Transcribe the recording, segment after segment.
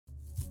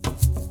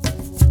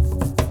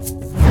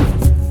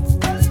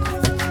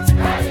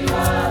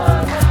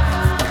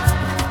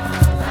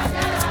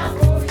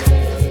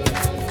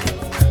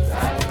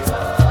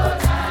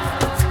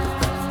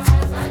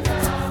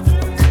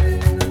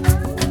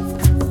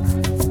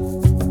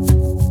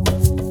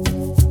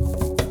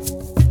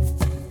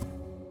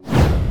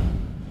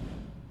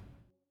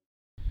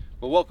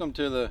welcome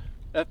to the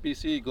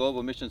FBC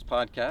Global Missions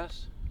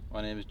Podcast.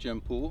 My name is Jim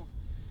Poole,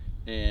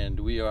 and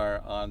we are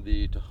on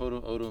the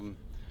Tohono O'odham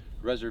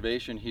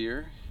reservation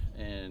here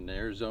in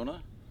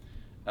Arizona,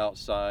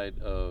 outside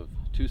of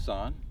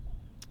Tucson,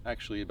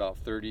 actually about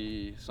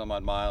 30 some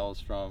odd miles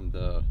from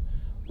the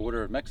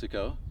border of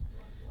Mexico.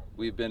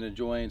 We've been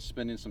enjoying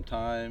spending some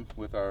time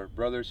with our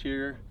brothers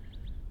here.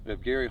 We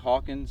have Gary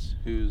Hawkins,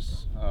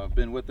 who's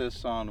been with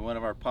us on one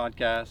of our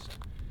podcasts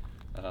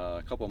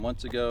a couple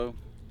months ago.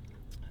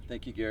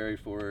 Thank you, Gary,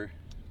 for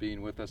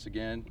being with us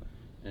again.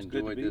 It's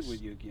good to be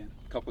with you again.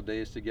 Couple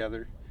days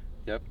together.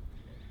 Yep.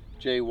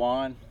 Jay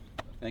Juan,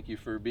 thank you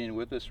for being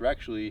with us. We're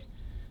actually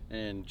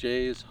in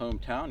Jay's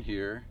hometown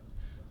here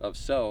of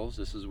Sells.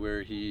 This is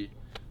where he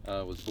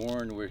was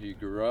born, where he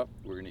grew up.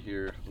 We're going to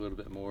hear a little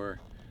bit more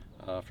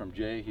from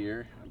Jay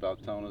here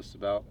about telling us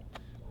about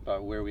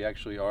where we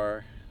actually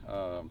are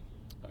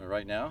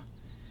right now.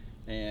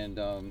 And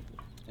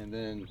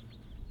then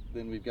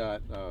we've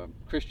got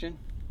Christian.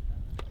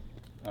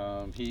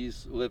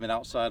 He's living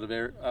outside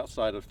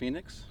of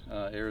Phoenix,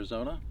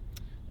 Arizona,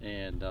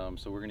 and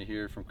so we're going to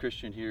hear from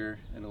Christian here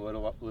in a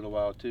little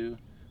while too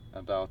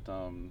about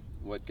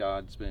what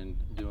God's been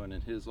doing in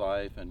his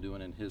life and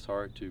doing in his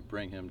heart to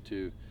bring him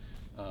to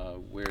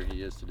where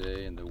he is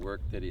today and the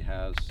work that he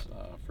has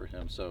for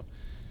him. So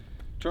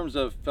in terms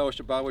of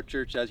Fellowship Bible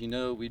Church, as you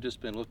know, we've just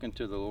been looking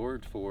to the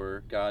Lord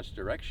for God's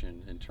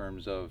direction in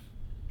terms of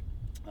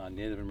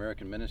Native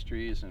American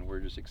ministries, and we're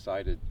just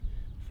excited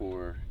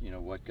for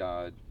what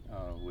God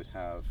would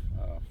have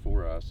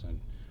for us, and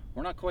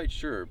we're not quite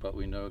sure, but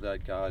we know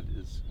that God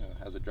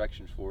has a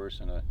direction for us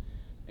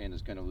and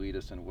is going to lead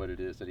us in what it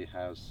is that He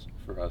has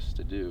for us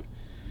to do.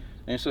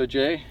 And so,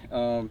 Jay,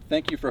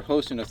 thank you for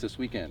hosting us this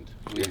weekend.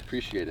 We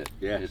appreciate it.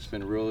 Yes. It's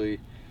been really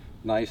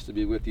nice to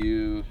be with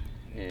you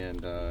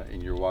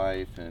and your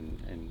wife,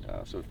 and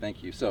so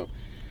thank you. So,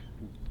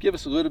 give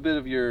us a little bit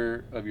of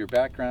your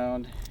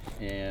background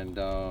and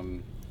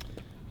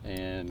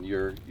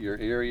your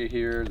area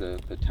here,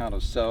 the town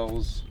of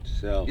Sells.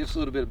 Give us a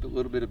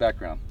little bit of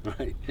background.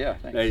 Right. Yeah.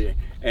 Thanks.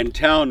 And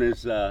town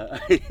is I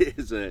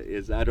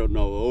don't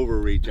know,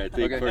 overreach, I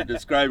think, for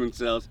describing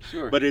Sells.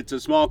 Sure. But it's a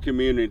small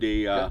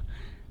community,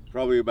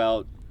 probably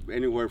about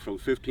anywhere from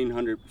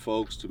 1,500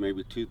 folks to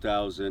maybe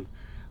 2,000.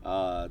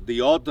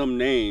 The O'odham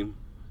name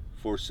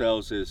for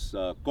Sells is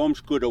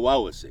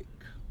Komshkudawawasik,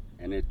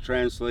 and it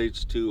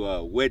translates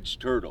to wedge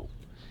turtle.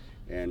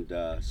 And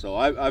so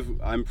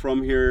I'm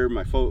from here.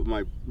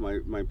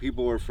 My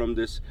people are from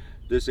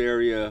this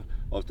area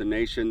of the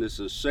nation. This is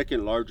the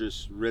second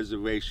largest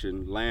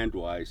reservation,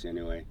 land-wise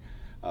anyway,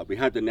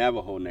 behind the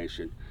Navajo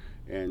Nation.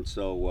 And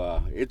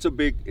so it's a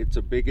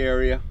big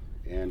area,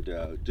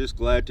 and just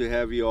glad to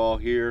have you all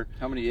here.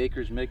 How many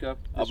acres make up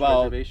this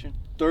About reservation?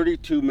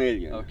 32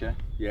 million. Okay.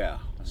 Yeah.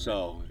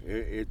 So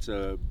it's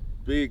a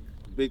big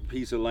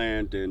piece of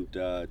land, and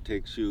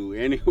takes you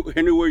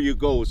anywhere you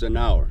go is an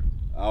hour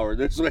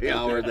this way,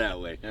 hour that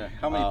way. Yeah.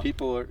 How many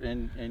people are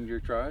in your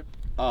tribe?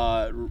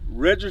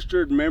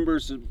 Registered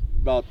members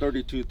about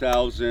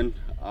 32,000.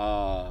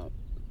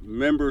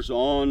 Members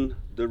on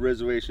the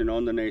reservation,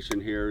 on the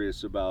nation here,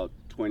 is about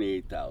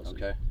 28,000.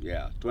 Okay.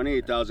 Yeah,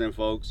 28,000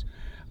 folks.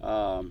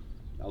 A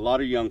lot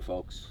of young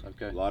folks.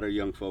 Okay. A lot of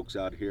young folks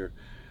out here.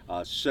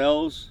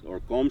 Sells, or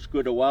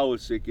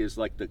Komshkudawawasik, is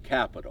like the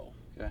capital.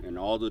 Okay. And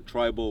all the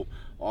tribal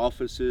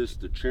offices,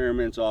 the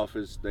chairman's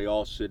office, they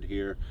all sit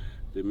here.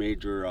 The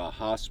major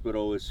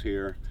hospital is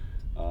here.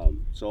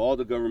 So all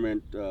the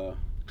government,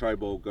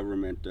 tribal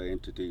government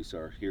entities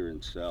are here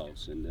in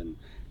Sells, and then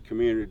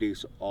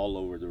communities all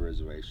over the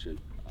reservation.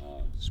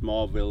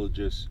 Small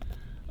villages,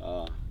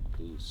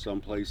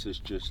 some places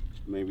just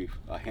maybe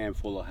a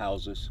handful of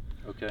houses.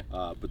 Okay.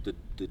 But the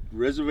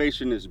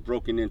reservation is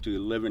broken into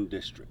 11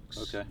 districts.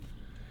 Okay.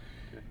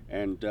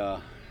 And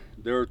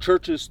there are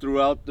churches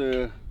throughout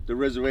the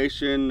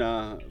reservation.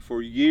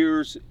 For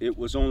years, it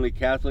was only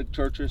Catholic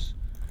churches.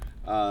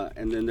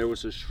 And then there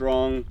was a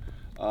strong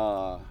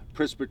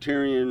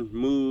Presbyterian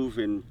move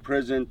and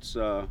presence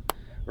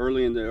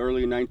early in the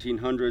early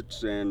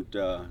 1900s, and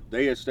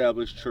they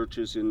established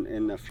churches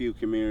in a few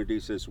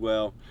communities as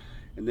well.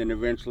 And then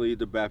eventually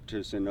the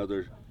Baptists and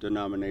other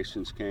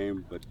denominations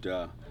came.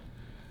 But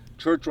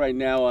church right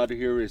now out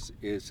here is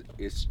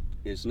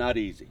not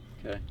easy.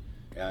 Okay.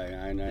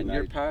 And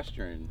you're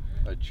pastoring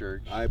a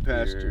church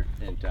pastor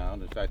here in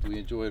town. In fact, we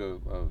enjoyed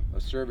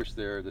a service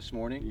there this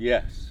morning.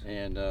 Yes.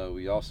 And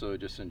we also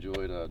just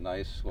enjoyed a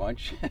nice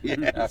lunch Yes.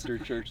 after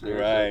church there.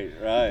 Right.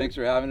 Thanks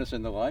for having us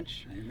in the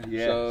lunch.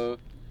 Yes. So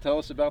tell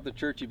us about the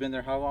church. You've been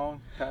there how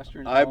long,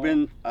 pastoring?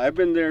 I've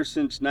been there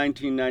since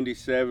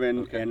 1997,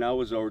 Okay. and I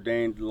was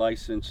ordained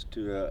licensed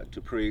to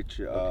preach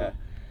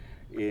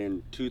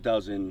in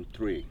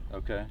 2003.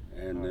 Okay.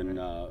 And then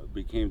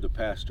became the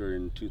pastor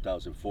in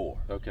 2004.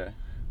 Okay.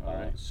 All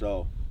right.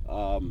 So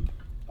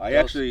I Tell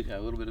actually us, a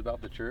little bit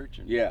about the church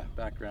and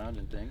background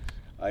and things.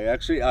 I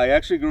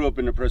actually grew up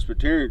in the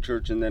Presbyterian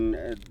church, and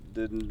then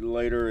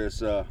later,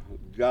 as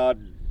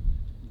God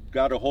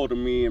got a hold of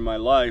me in my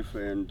life,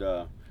 and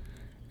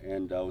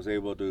I was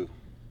able to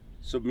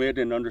submit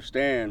and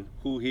understand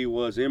who He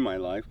was in my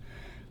life,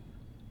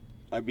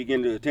 I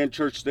began to attend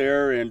church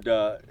there. And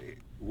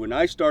when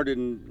I started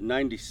in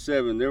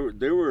 '97,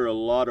 there were a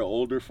lot of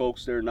older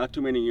folks there, not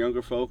too many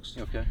younger folks.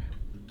 Okay.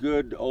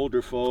 Good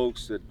older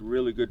folks, that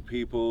really good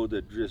people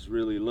that just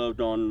really loved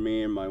on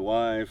me and my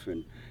wife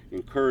and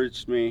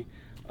encouraged me.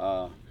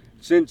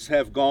 Since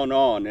have gone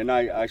on, and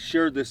I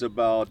shared this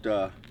about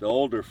the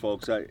older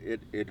folks.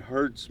 It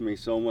hurts me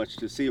so much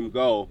to see them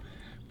go,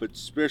 but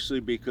especially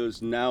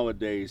because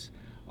nowadays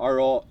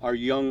our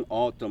young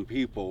O'odham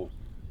people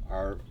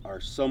are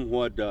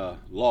somewhat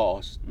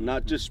lost,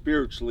 not just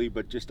spiritually,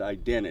 but just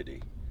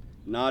identity,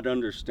 not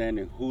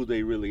understanding who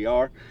they really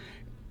are.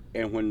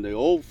 And when the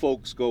old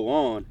folks go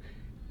on,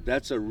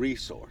 that's a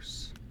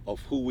resource of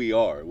who we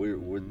are.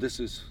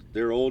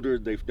 They're older,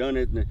 they've done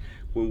it. And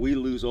when we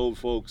lose old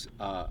folks,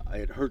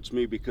 it hurts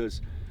me, because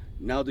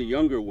now the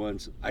younger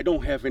ones, I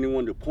don't have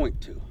anyone to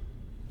point to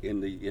in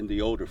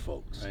the older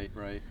folks.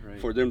 Right.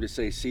 For them to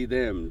say, see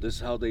them, this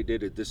is how they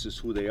did it, this is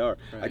who they are.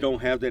 Right. I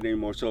don't have that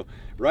anymore. So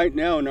right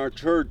now in our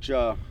church,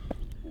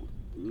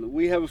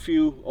 we have a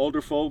few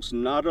older folks,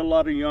 not a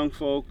lot of young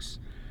folks.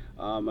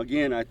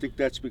 Again, I think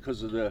that's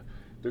because of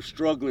they're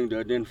struggling to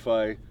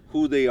identify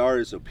who they are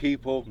as a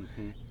people,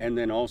 and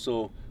then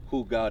also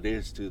who God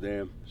is to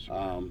them.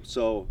 Sure.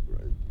 So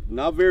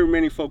not very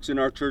many folks in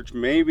our church,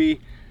 maybe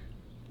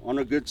on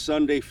a good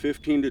Sunday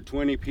 15 to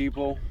 20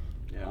 people.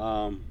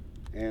 Yeah.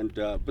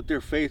 But they're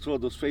faithful.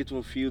 Those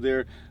faithful few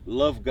there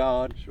love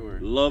God, Sure.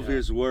 love Yeah.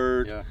 His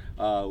word,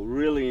 Yeah.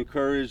 really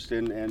encouraged,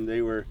 and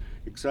they were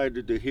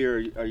excited to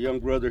hear our young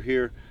brother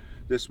here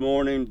this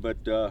morning. But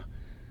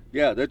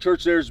yeah, the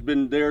church there's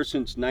been there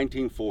since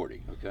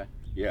 1940. Okay.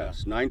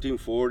 Yes,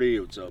 1940.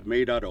 It's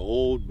made out of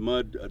old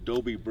mud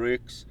adobe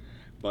bricks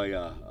by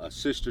a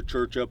sister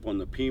church up on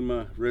the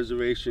Pima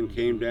reservation.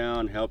 Came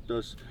down, helped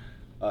us,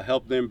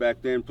 helped them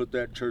back then put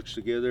that church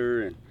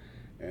together,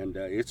 and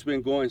it's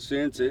been going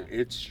since.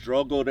 It's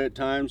struggled at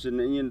times,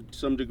 and in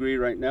some degree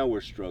right now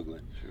we're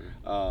struggling.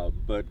 Sure.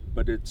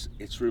 But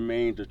it's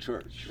remained a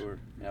church. Sure.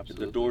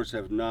 Absolutely. The doors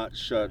have not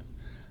shut,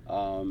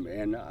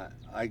 and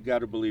I got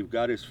to believe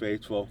God is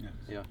faithful.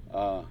 Yeah.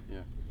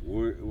 Yeah.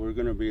 We're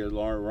going to be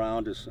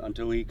around us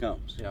until He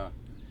comes. Yeah.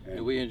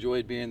 And we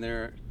enjoyed being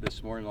there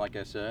this morning, like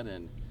I said,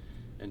 and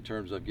in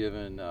terms of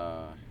giving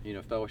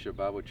Fellowship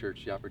Bible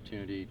Church the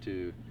opportunity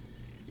to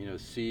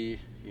see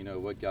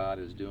what God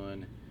is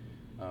doing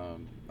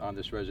on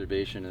this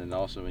reservation, and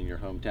also in your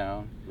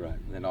hometown, Right.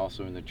 and then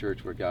also in the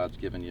church where God's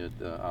given you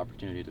the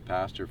opportunity to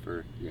pastor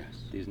for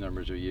these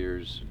numbers of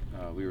years.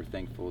 We were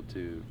thankful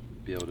to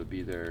be able to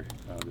be there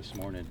this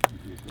morning.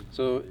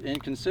 So in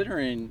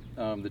considering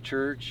the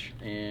church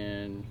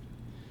and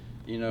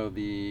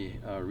the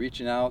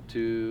reaching out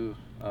to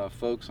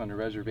folks on the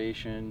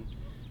reservation,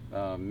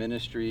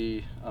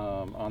 ministry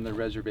on the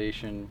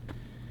reservation,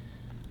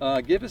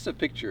 give us a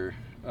picture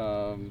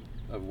of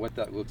what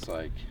that looks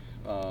like.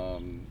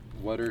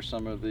 What are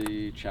some of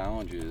the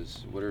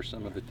challenges? What are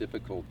some of the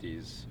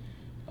difficulties?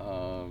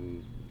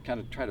 Kind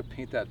of try to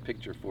paint that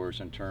picture for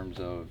us in terms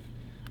of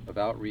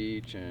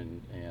outreach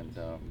and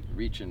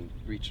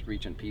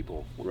reaching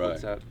people.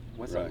 What's that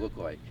look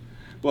like?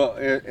 Well,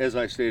 as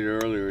I stated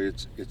earlier,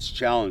 it's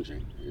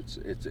challenging.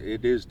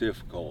 It is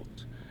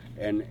difficult,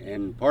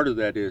 and part of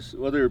that is,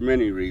 well, there are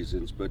many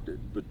reasons, but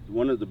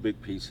one of the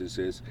big pieces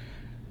is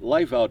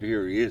life out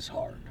here is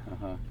hard.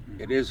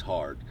 It is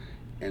hard,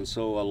 and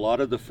so a lot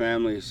of the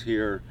families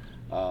here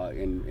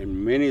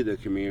in many of the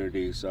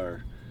communities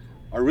are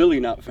really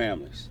not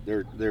families.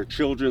 They're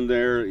children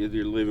there,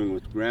 either living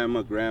with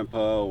grandma,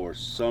 grandpa, or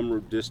some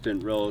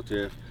distant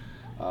relative.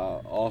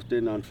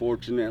 Often,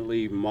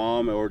 unfortunately,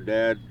 mom or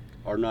dad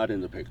are not in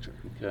the picture.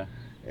 Okay.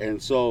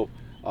 And so,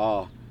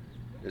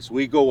 as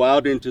we go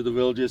out into the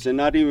villages, and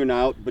not even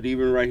out, but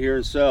even right here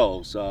in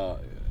Sells,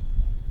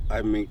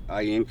 I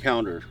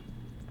encounter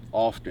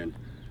often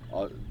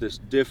this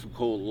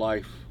difficult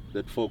life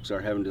that folks are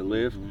having to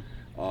live.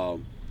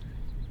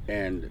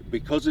 And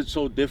because it's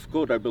so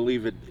difficult, I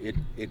believe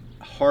it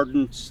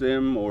hardens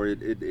them, or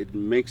it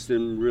makes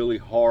them really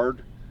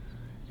hard.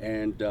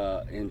 And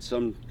in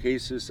some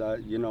cases,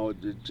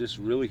 it just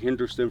really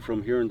hinders them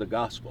from hearing the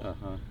gospel.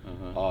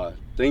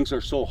 Things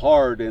are so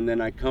hard, and then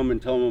I come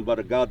and tell them about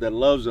a God that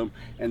loves them,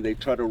 and they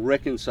try to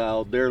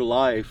reconcile their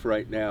life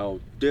right now,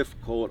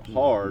 difficult,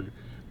 hard,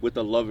 with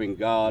a loving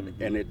God,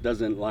 and it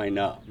doesn't line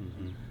up.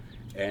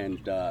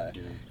 And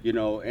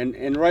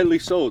and rightly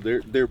so.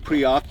 They're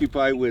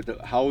preoccupied with,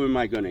 how am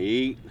I going to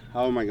eat?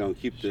 How am I going to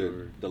keep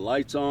the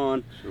lights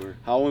on?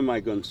 How am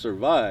I going to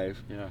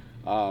survive?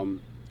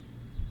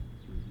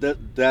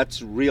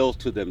 That's real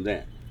to them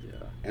then.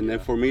 And then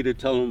for me to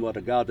tell them about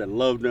a God that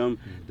loved them,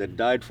 that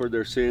died for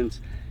their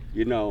sins,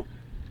 in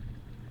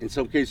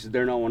some cases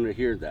they're not wanting to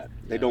hear that.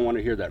 They don't want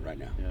to hear that right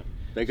now.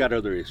 They got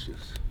other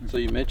issues. So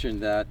you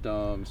mentioned that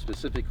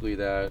specifically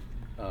that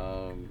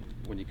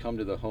when you come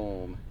to the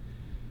home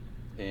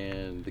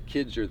and the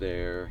kids are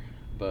there,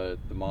 but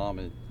the mom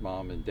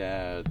and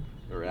dad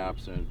are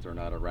absent, they're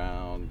not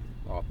around.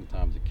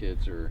 Oftentimes the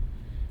kids are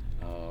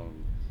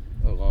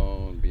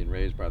alone, being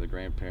raised by the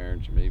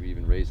grandparents, or maybe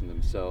even raising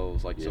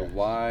themselves. Like, so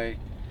Yes.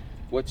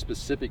 what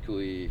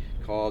specifically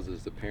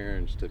causes the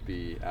parents to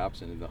be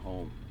absent in the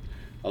home?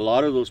 A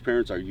lot of those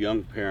parents are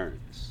young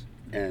parents,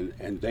 and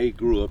they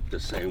grew up the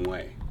same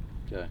way,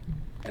 Okay.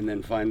 and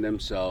then find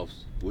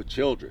themselves with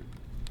children,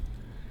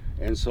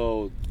 and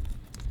so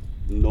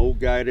no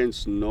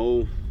guidance,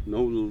 no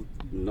mentoring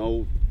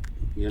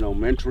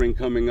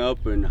coming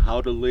up and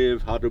how to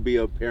live, how to be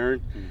a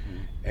parent.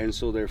 And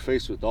so they're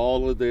faced with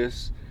all of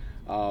this,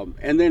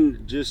 and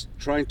then just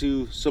trying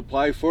to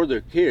supply for their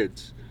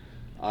kids.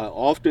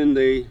 Often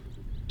they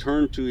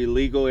turn to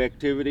illegal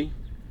activity.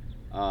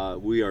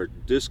 We are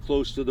this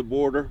close to the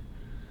border.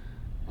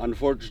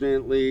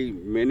 Unfortunately,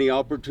 many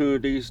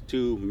opportunities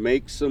to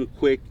make some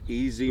quick,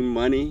 easy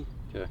money.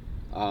 Okay.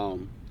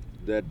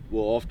 That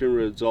will often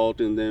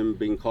result in them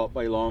being caught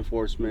by law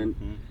enforcement,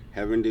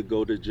 having to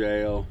go to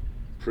jail,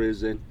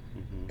 prison,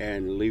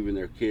 and leaving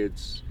their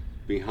kids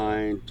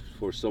behind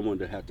for someone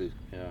to have to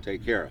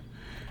take care of.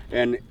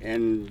 And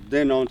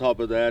then on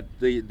top of that,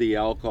 the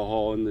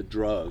alcohol and the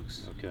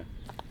drugs. Okay.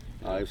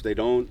 If they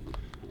don't,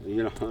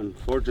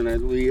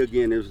 unfortunately,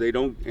 again, if they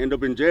don't end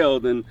up in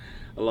jail, then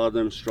a lot of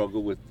them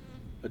struggle with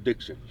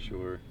addiction.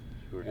 Sure.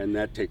 And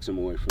that takes them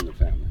away from the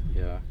family.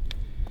 Yeah.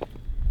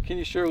 Can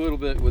you share a little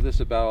bit with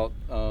us about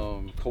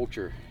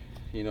culture?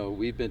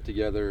 We've been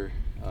together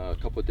a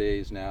couple of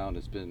days now, and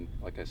it's been,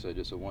 like I said,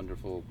 just a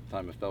wonderful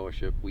time of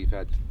fellowship. We've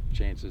had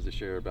chances to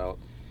share about,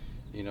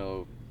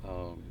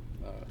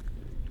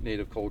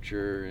 native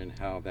culture and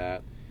how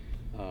that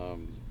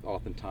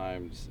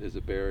oftentimes is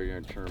a barrier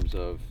in terms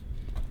of,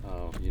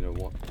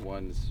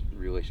 one's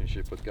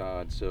relationship with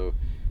God. So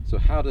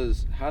how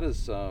does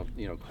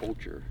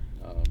culture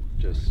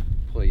just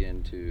play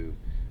into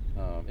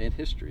in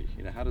history?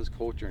 How does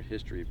culture and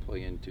history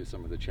play into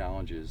some of the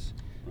challenges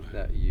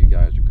that you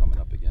guys are coming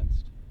up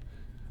against?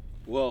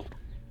 Well,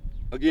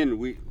 again,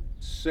 we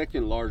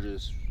second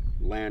largest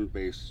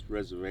land-based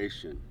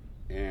reservation,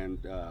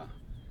 and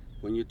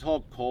when you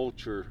talk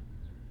culture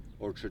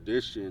or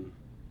tradition,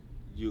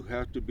 you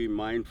have to be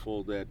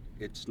mindful that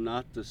it's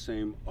not the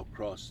same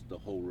across the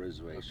whole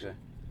reservation.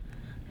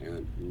 Okay.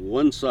 And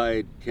one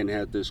side can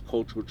have this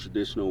cultural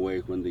traditional way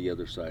when the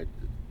other side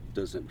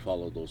doesn't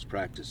follow those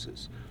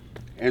practices.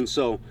 And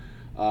so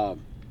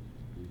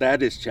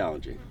that is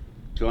challenging.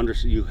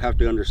 You have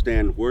to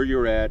understand where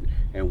you're at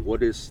and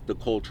what is the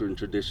culture and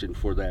tradition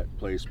for that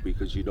place,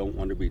 because you don't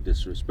want to be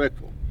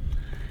disrespectful.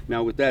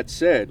 Now, with that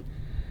said,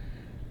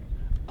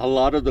 a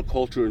lot of the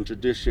culture and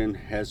tradition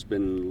has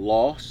been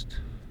lost,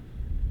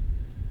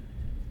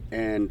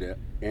 and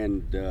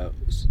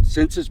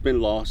since it's been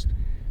lost,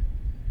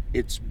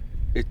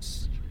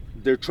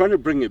 they're trying to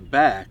bring it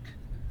back,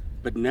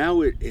 but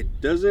now it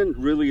doesn't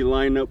really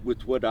line up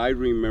with what I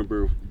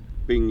remember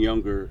being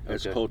younger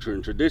as culture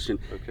and tradition.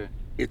 Okay.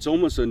 It's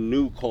almost a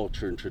new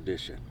culture and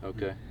tradition.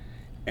 Okay.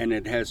 And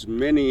it has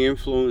many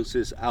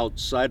influences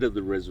outside of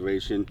the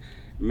reservation,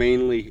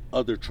 mainly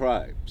other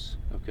tribes.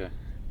 Okay.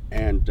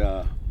 And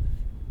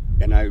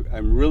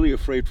I'm really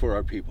afraid for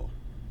our people,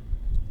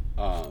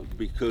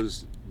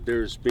 because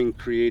there's been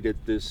created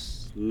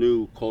this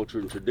new culture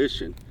and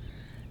tradition,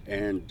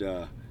 and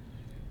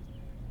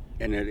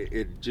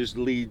it just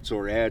leads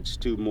or adds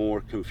to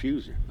more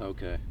confusion.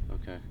 Okay.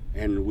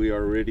 And we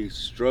are already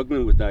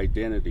struggling with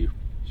identity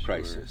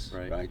crisis,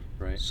 right?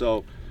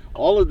 So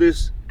all of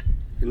this,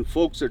 and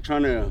folks are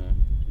trying to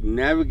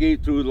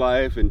navigate through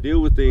life and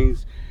deal with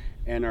things,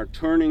 and are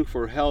turning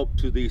for help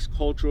to these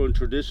cultural and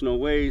traditional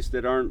ways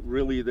that aren't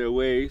really their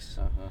ways,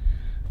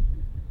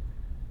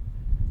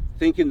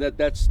 thinking that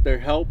that's their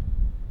help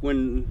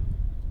when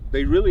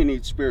they really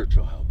need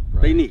spiritual help.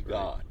 They need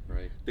God.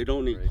 Right. They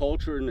don't need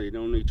culture, and they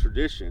don't need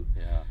tradition.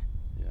 Yeah.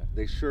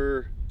 They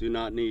sure do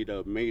not need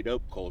a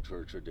made-up culture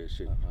or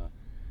tradition.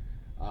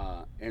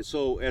 And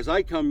so as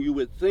I come, you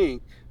would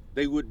think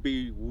they would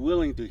be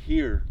willing to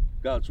hear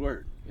God's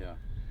word. Yeah.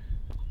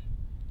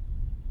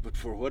 But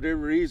for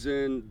whatever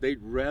reason,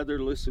 they'd rather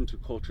listen to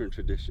culture and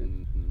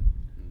tradition.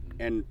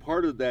 And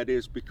part of that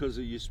is because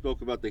you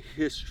spoke about the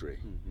history.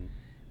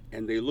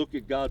 And they look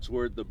at God's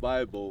word, the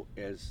Bible,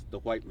 as the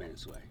white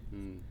man's way.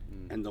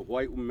 And the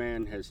white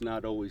man has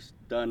not always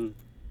done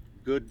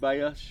good by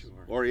us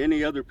or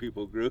any other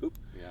people group.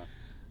 Yeah.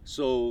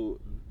 So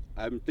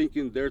I'm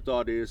thinking their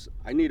thought is,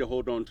 I need to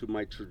hold on to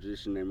my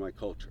tradition and my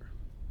culture.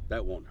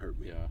 That won't hurt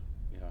me. Yeah.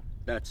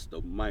 That's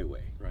my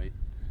way. Right.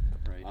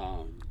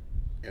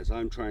 As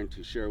I'm trying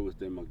to share with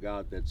them a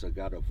God that's a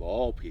God of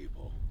all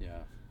people,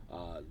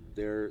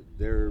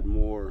 they're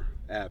more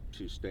apt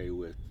to stay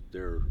with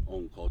their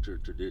own culture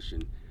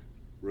tradition,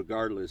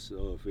 regardless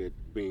of it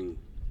being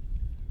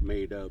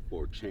made up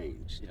or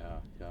changed.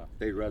 Yeah.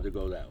 They'd rather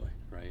go that way.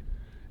 Right.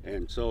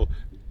 And so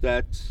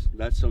that's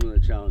some of the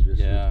challenges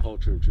with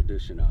culture and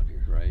tradition out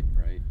here. Right.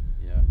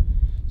 Yeah.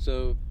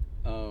 So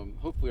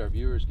hopefully our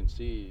viewers can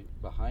see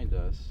behind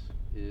us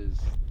is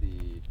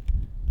the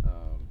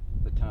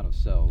town of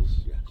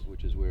Sells,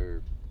 which is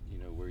where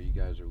you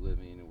guys are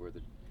living, and where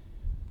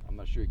I'm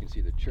not sure you can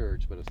see the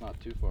church, but it's not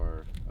too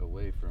far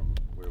away from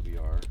where we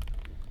are.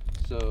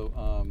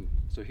 So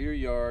so here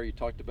you are. You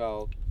talked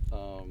about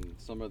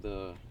some of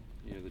the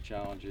the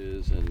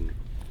challenges, and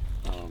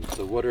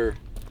so what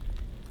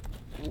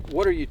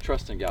are you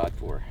trusting God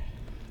for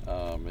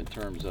in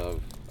terms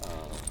of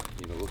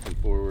looking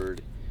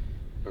forward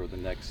over the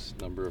next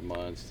number of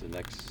months, the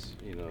next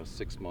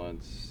 6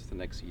 months, the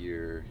next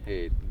year?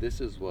 Hey,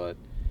 this is what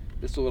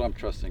I'm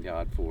trusting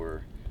God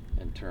for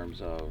in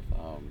terms of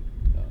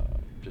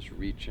just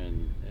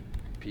reaching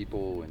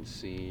people and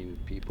seeing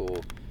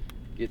people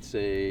get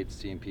saved,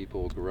 seeing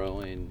people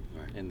growing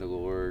in the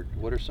Lord.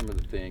 What are some of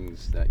the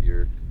things that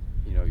you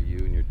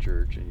and your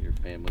church and your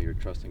family are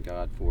trusting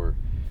God for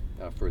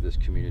this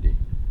community?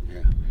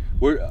 Yeah,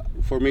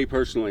 for me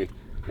personally,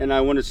 and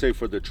I want to say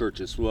for the church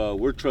as well,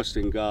 we're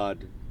trusting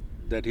God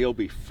that He'll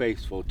be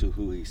faithful to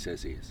who He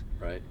says He is.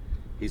 Right.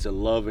 He's a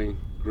loving,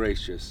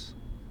 gracious,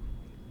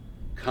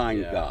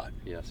 kind God.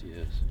 Yes, He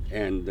is.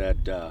 And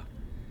that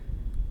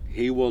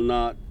He will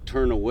not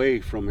turn away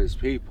from His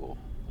people.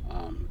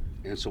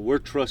 And so we're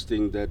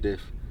trusting that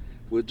if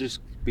we'll just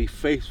be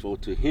faithful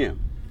to Him,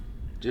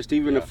 just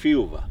even a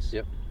few of us.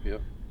 Yep.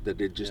 That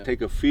it just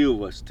take a few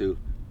of us to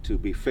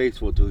be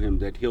faithful to Him,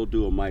 that He'll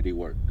do a mighty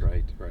work.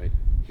 Right.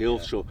 He'll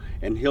show,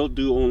 and He'll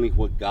do only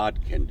what God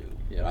can do.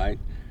 Right.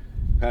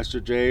 Pastor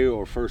Jay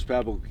or First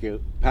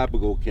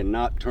Papago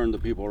cannot turn the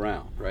people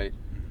around. Right.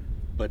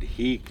 But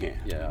He can.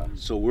 Yeah.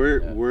 So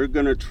we're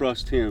gonna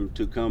trust Him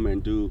to come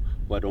and do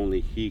what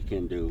only He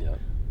can do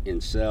in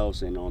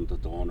cells and on the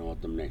Tohono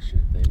O'odham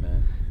nation.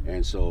 Amen.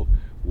 And so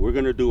we're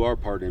gonna do our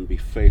part and be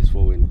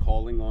faithful in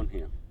calling on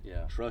Him,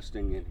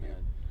 trusting in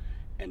Him,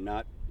 and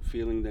not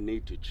feeling the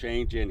need to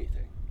change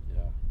anything.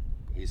 Yeah.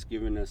 He's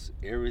given us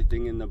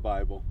everything in the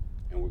Bible,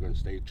 and we're gonna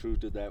stay true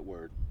to that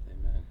word.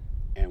 Amen.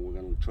 And we're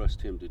gonna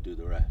trust Him to do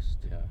the rest.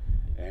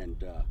 Yeah.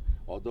 And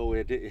although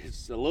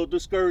it's a little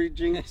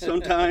discouraging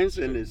sometimes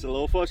and it's a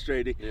little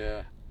frustrating,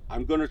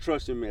 I'm going to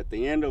trust Him. At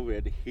the end of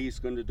it, He's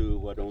going to do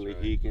what only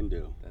He can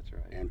do. That's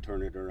right. And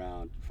turn it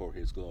around for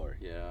His glory.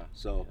 Yeah.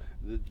 So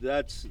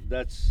that's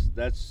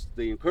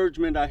the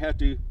encouragement I have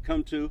to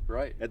come to.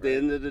 Right. At the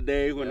end of the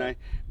day, when I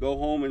go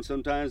home, and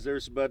sometimes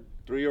there's about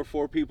 3 or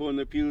 4 people in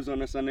the pews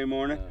on a Sunday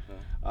morning,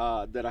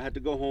 that I had to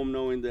go home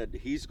knowing that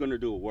He's going to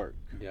do a work.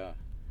 Yeah.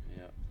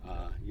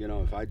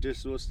 If I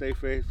just will stay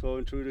faithful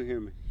and true to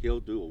Him, He'll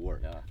do a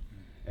work. Yeah.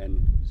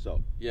 And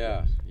so.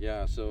 Yeah.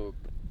 So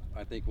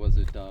I think was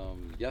it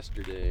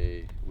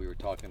yesterday we were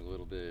talking a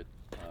little bit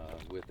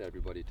with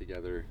everybody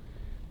together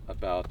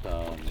about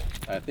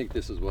I think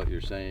this is what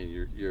you're saying.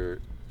 You're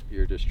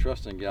just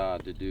trusting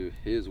God to do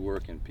His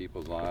work in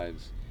people's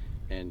lives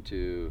and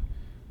to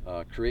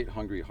create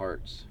hungry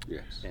hearts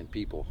and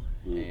people.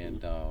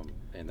 And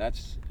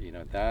that's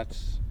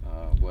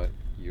what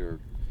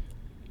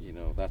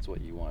that's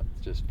what you want,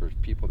 just for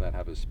people that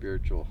have a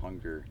spiritual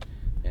hunger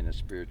and a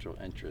spiritual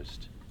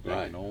interest. They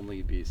can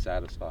only be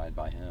satisfied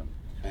by Him.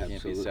 Absolutely.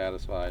 Can't be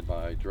satisfied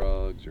by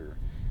drugs or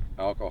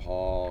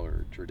alcohol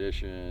or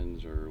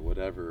traditions or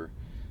whatever,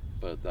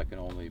 but that can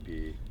only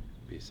be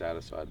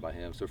satisfied by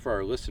Him. So for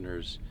our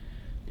listeners,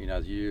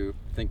 as you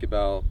think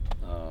about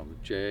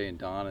Jay and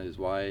Donna, his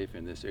wife,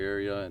 in this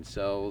area and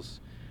cells,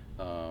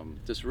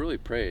 just really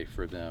pray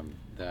for them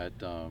that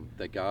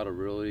God will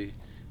really,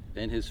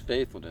 in His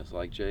faithfulness,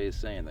 like Jay is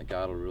saying, that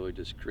God will really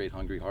just create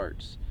hungry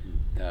hearts,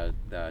 that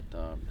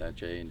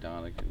Jay and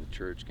Donna and the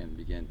church can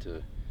begin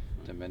to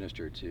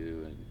minister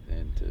to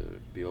and to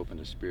be open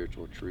to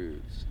spiritual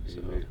truths.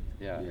 So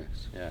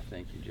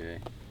thank you, Jay.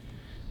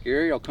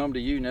 Gary, I'll come to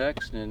you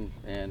next, and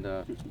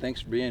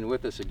thanks for being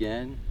with us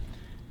again.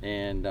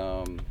 And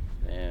a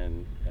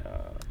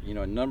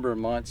number of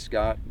months,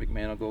 Scott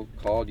McManigal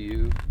called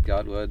you.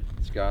 God led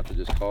Scott to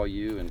just call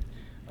you, and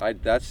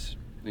that's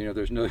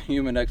there's no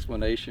human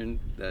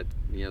explanation that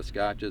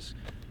Scott just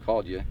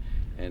called you,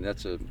 and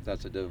that's a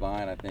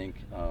divine, I think,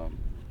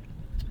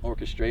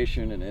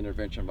 orchestration and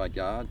intervention by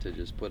God to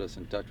just put us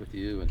in touch with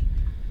you. And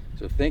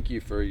so thank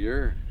you for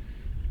your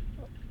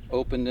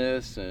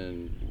openness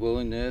and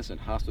willingness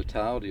and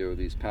hospitality over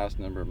these past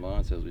number of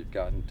months as we've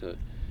gotten to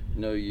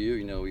know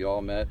you. We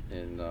all met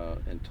in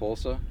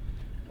Tulsa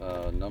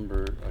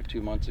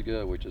 2 months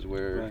ago, which is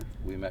where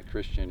we met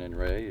Christian and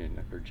Ray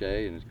or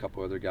Jay and a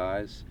couple other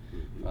guys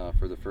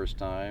for the first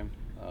time.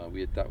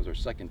 That was our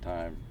second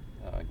time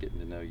getting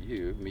to know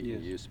you,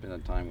 meeting you,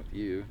 spending time with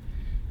you.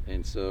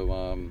 And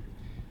so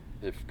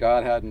if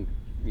God hadn't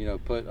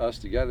put us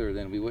together,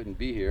 then we wouldn't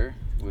be here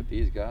with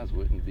these guys,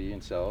 wouldn't be in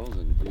cells.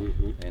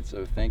 And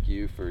so thank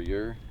you for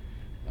your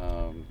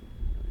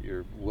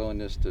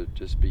willingness to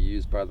just be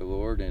used by the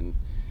Lord. And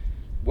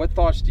what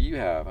thoughts do you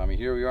have? I mean,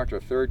 here we are to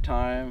our third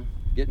time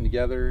getting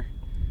together.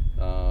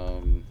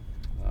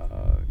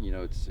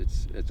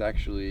 It's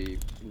actually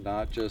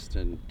not just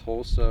in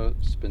Tulsa,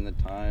 spend the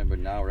time, but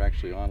now we're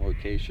actually on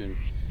location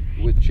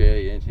with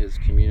Jay in his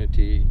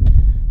community.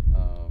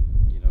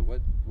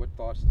 What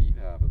thoughts do you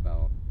have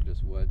about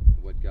just what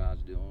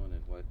God's doing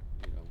and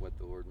what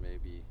the Lord may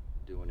be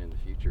doing in the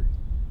future?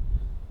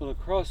 Well,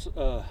 across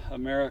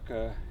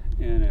America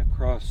and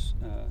across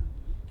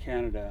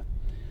Canada,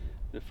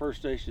 the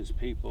First Nations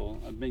people,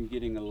 I've been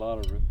getting a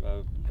lot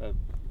of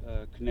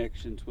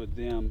connections with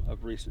them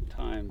of recent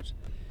times.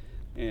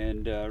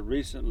 And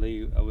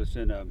recently I was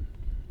in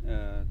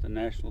the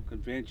national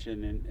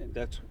convention, and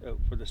that's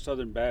for the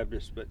Southern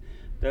Baptists, but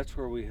that's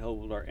where we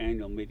hold our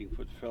annual meeting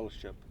for the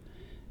fellowship.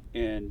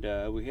 And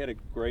we had a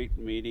great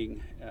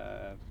meeting,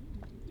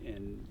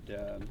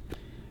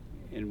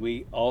 and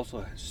we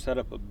also set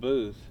up a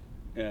booth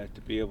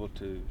to be able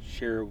to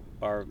share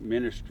our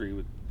ministry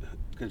with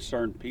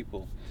concerned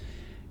people.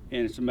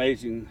 And it's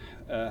amazing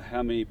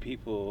how many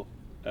people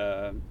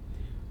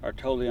are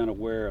totally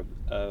unaware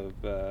of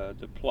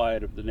the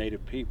plight of the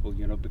Native people.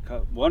 You know,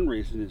 because one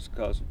reason is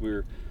because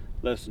we're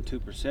less than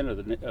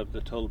 2% of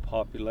the total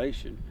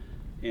population,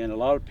 and a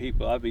lot of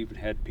people, I've even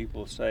had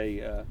people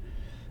say,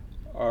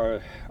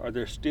 are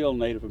there still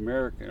Native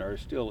American, or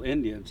still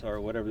Indians, or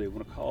whatever they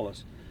want to call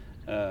us,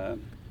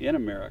 in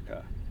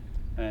America?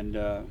 And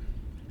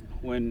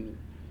when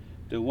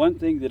the one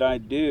thing that I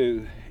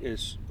do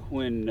is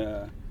when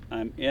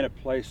I'm in a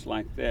place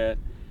like that,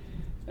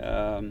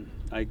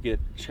 I get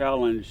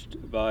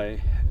challenged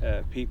by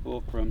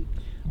people from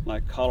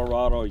like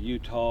Colorado or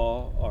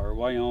Utah or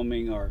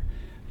Wyoming or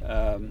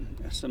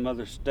some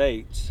other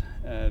states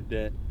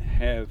that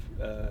have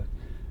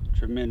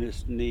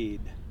tremendous need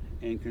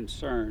and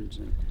concerns.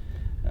 And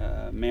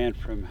a man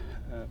from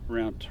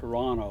around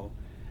Toronto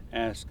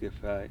asked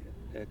if I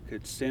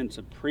could send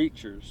some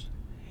preachers.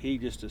 He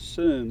just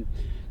assumed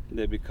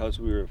that because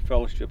we were a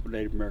fellowship of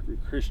Native American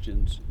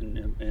Christians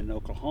in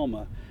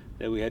Oklahoma,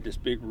 that we had this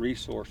big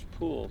resource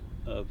pool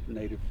of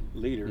Native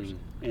leaders,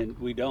 and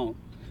we don't.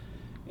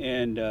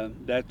 And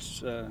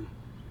that's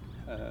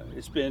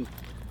it's been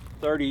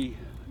 30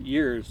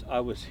 years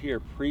I was here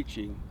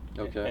preaching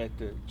at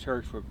the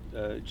church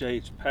where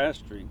Jay's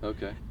pastoring.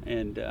 Okay.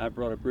 And I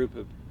brought a group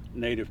of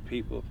Native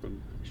people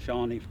from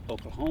Shawnee,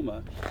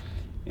 Oklahoma,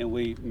 and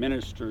we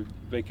ministered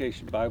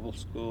Vacation Bible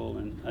School,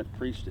 and I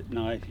preached at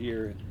night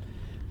here and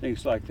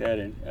things like that.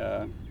 And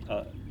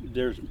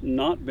there's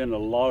not been a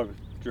lot of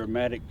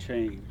dramatic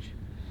change,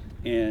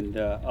 and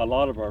a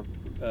lot of our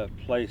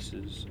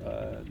places,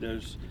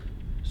 there's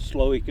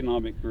slow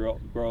economic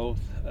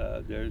growth.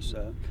 There's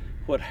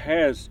what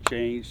has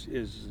changed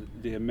is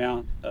the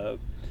amount of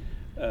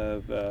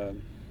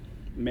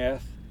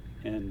meth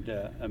and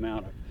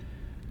amount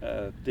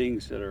of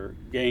things that are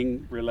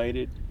gang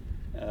related,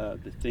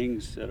 the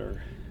things that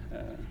are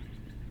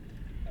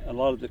a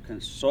lot of the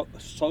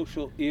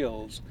social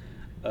ills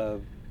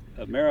of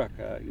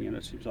America. You know,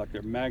 it seems like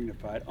they're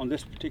magnified. On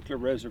this particular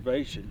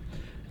reservation,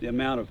 the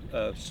amount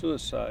of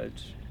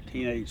suicides,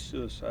 teenage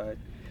suicide,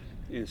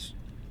 is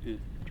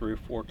 3 or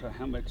 4 times.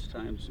 How much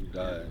times?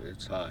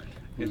 It's high.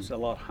 It's a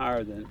lot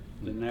higher than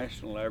the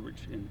national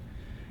average,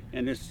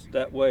 and it's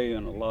that way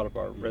on a lot of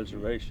our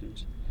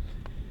reservations.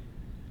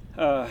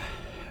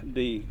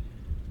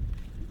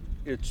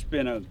 It's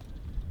been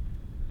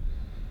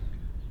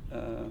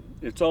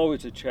it's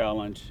always a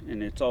challenge,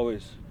 and it's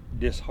always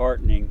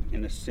disheartening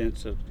in the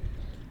sense of,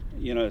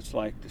 you know, it's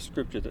like the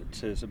scripture that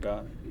says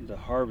about the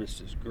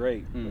harvest is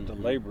great, but the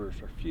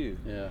laborers are few.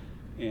 Yeah.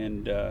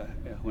 And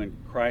when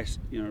Christ,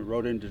 you know,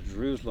 rode into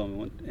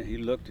Jerusalem, and he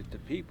looked at the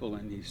people,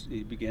 and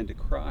he began to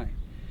cry.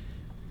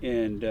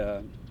 And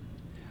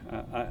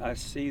I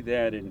see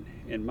that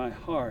in my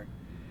heart,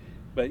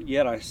 but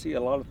yet I see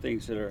a lot of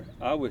things that are,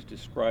 I would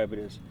describe it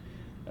as,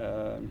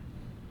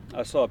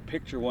 I saw a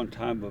picture one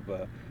time of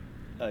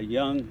a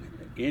young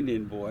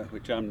Indian boy,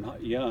 which I'm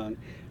not young,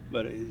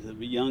 but he's a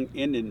young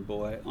Indian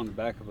boy on the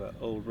back of an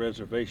old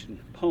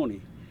reservation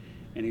pony,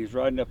 and he's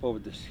riding up over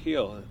this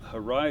hill,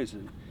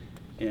 horizon,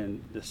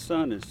 and the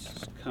sun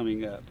is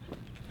coming up,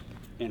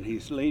 and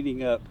he's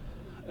leaning up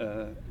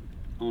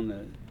on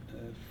the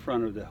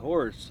front of the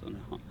horse, on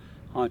the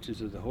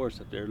haunches of the horse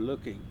up there,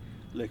 looking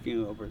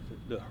over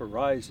the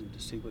horizon to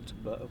see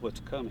what's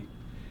coming.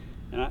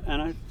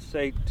 And I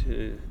say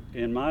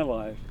in my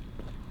life,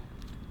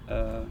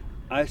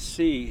 I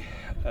see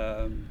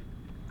an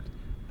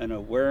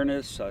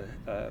awareness.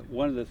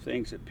 One of the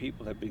things that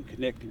people have been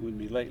connecting with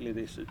me lately,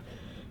 they said,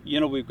 you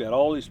know, we've got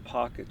all these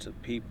pockets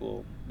of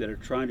people that are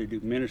trying to do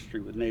ministry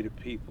with Native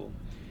people.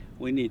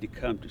 We need to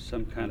come to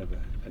some kind of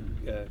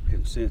a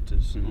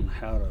consensus on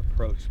how to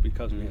approach,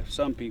 because we have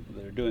some people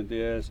that are doing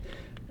this,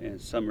 and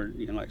some are,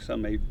 you know, like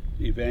some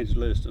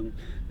evangelism.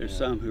 There's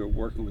some who are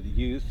working with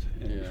youth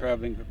and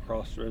traveling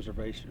across the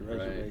reservation.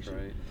 Right.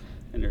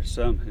 And there's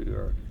some who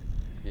are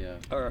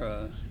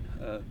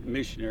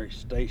missionary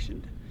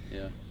stationed.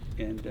 Yeah.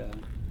 And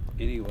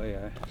anyway,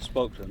 I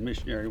spoke to a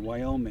missionary in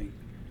Wyoming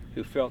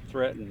who felt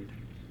threatened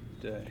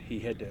that he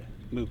had to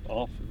move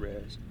off the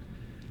res.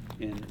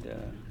 And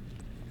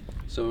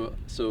so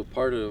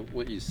part of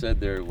what you said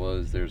there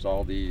was there's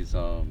all these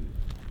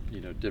you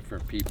know,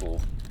 different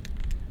people,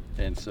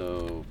 and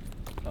so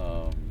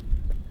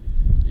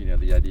you know,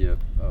 the idea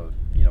of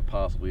you know,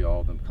 possibly all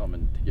of them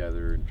coming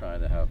together and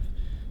trying to have.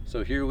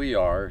 So here we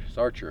are, it's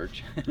our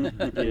church.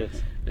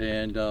 Yes.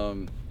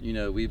 And you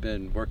know, we've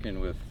been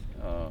working with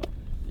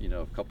you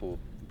know, a couple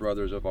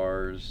brothers of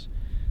ours,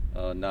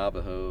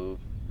 Navajo,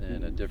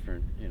 in a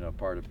different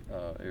part of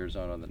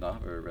Arizona on the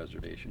Navajo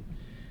reservation,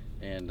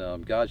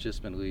 and God's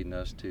just been leading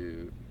us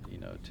to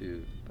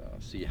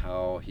see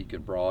how He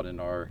could broaden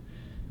our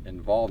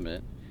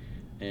involvement.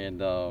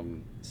 And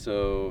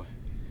so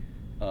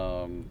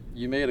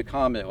you made a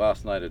comment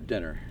last night at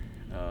dinner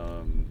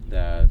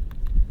that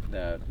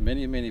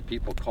many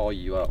people call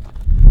you up,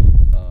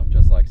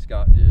 just like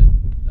Scott did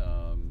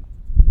a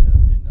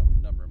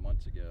number of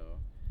months ago,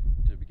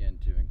 to begin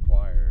to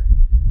inquire,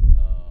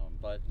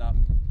 but not,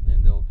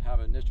 and they'll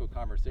have an initial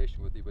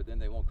conversation with you, but then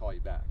they won't call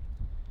you back.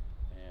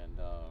 And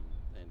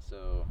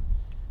so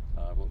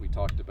what we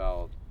talked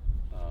about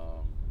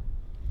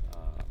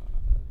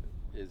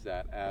is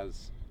that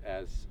as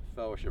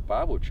Fellowship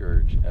Bible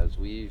Church, as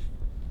we've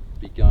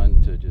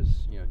begun to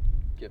just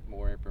get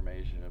more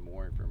information and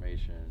more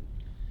information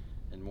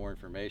and more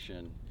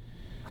information,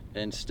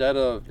 instead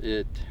of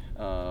it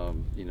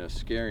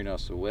scaring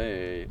us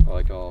away,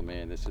 like, oh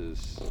man, this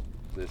is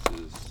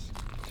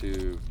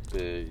too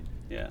big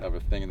of a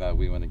thing that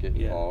we want to get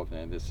involved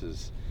in. This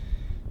is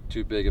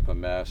too big of a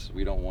mess.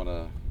 We don't want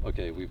to.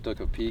 Okay, we've took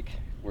a peek.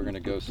 We're gonna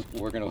go.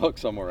 We're gonna look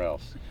somewhere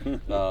else.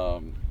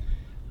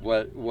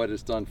 What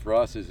it's done for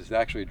us is it's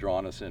actually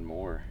drawn us in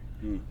more,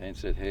 and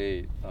said,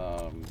 hey,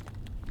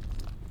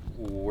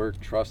 we're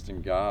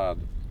trusting God.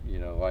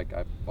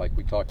 Like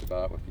we talked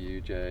about with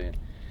you, Jay. And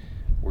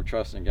we're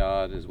trusting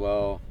God as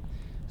well.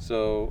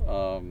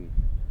 So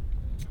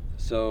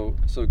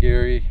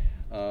Gary,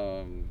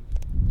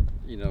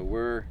 you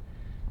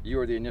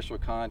are the initial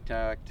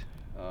contact.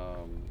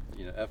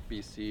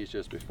 FBC is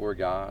just before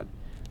God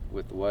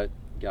with what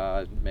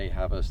God may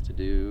have us to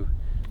do.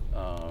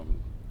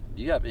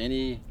 Do you have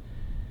any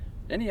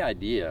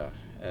idea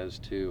as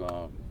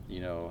to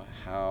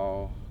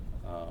how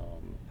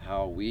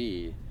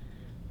we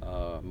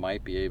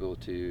might be able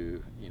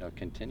to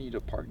continue to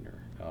partner?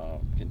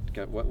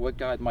 What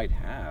God might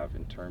have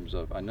in terms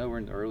of, I know we're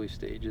in the early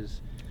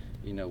stages,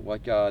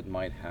 what God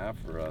might have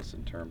for us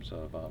in terms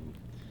of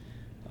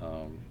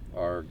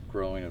our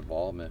growing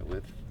involvement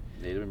with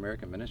Native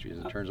American ministries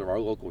in terms of our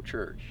local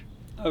church.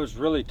 I was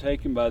really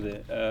taken by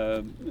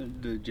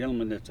the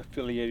gentleman that's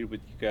affiliated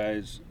with you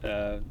guys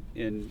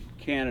in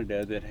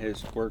Canada that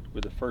has worked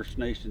with the First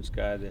Nations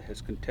guy that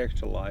has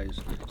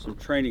contextualized some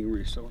training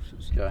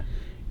resources. Okay.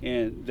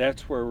 And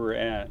that's where we're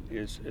at,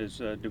 is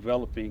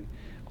developing.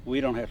 We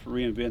don't have to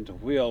reinvent the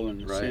wheel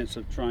in the sense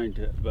of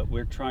but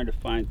we're trying to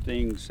find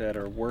things that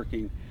are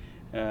working.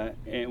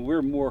 And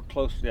we're more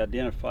closely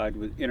identified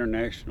with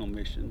international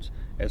missions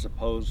as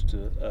opposed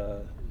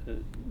to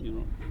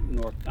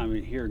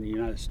here in the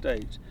United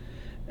States.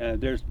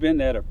 There's been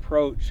that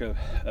approach of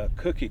a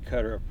cookie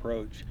cutter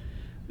approach,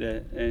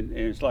 and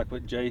it's like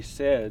what Jay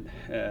said,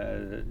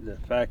 the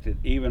fact that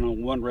even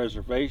on one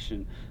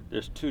reservation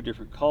there's two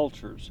different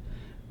cultures.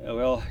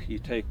 Well, you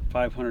take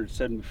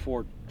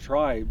 574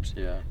 tribes,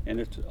 and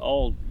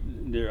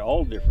they're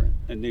all different,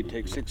 and they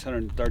take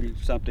 630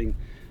 something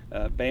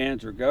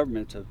bands or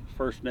governments of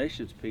First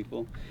Nations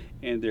people,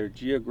 and they're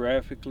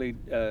geographically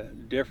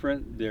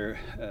different. They're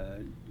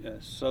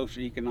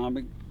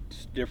socioeconomic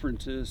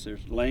differences.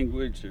 There's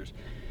language. There's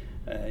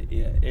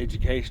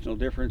educational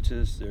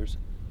differences. There's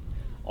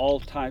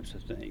all types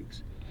of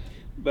things.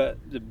 But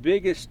the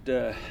biggest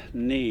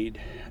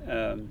need,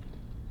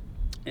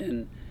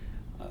 and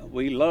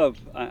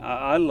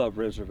I love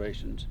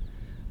reservations,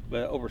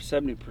 but over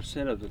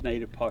 70% of the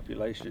native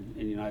population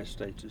in the United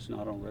States is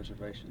not on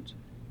reservations.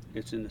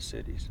 It's in the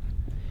cities.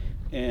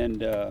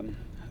 And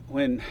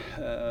when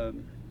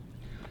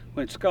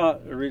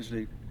Scott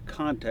originally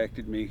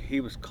contacted me,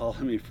 he was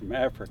calling me from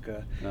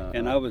Africa,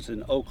 and I was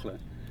in Oakland,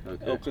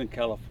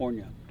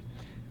 California.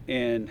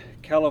 And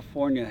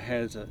California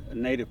has a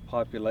native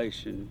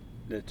population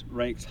that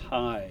ranks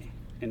high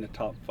in the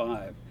top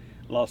 5,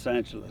 Los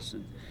Angeles.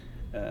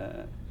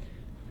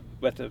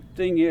 But the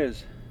thing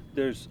is,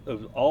 there's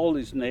of all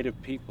these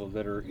native people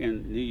that are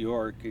in New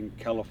York and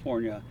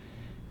California,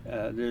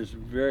 there's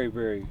very,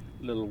 very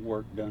little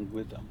work done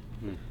with them.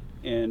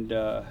 And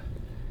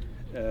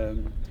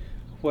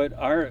what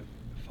our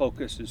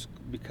focus is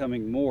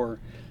becoming more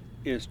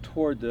is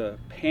toward the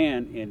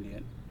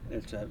pan-Indian.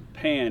 It's a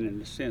pan in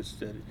the sense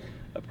that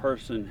a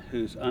person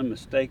who's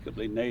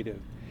unmistakably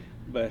native,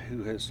 but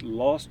who has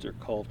lost their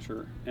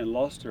culture and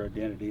lost their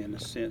identity in the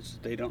sense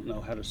that they don't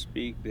know how to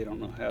speak, they don't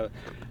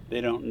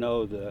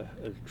know the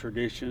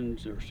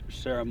traditions or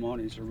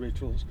ceremonies or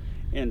rituals,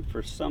 and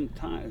for some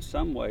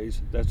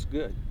ways that's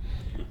good.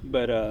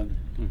 But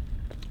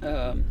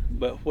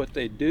what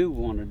they do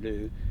want to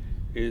do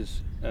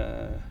is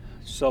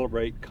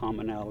celebrate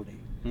commonality,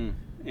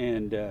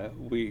 and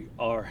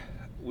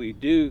we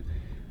do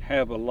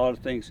have a lot of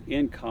things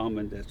in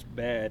common that's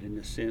bad in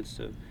the sense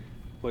of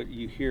what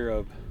you hear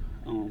of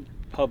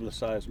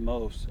publicized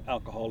most: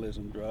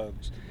 alcoholism,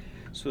 drugs,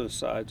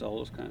 suicides, all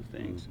those kind of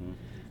things.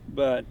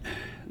 But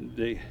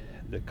the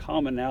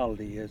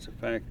commonality is the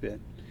fact that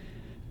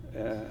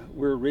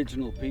we're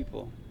original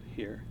people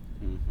here,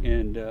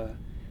 and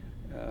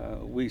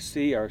we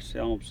see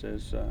ourselves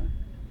as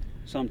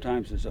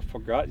sometimes as a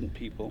forgotten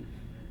people,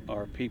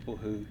 or people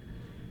who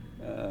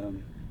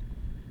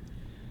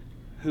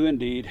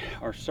indeed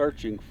are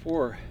searching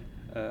for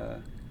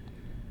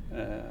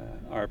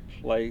our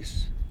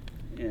place,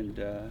 and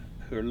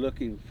who are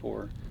looking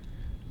for,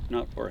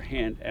 not for a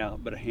hand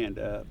out, but a hand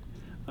up.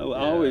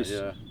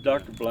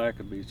 Dr.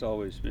 Blackaby's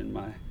always been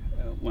my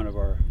one of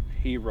our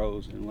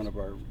heroes and one of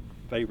our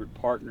favorite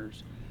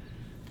partners.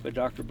 But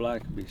Dr.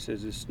 Blackaby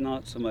says it's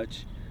not so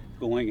much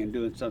going and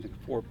doing something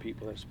for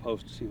people as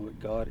opposed to seeing what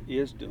God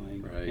is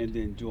doing, and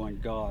then join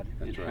God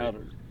and how to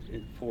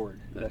move forward.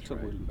 That's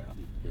what we're about.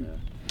 Yeah.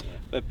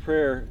 But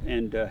prayer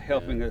and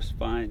helping us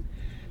find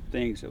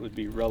things that would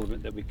be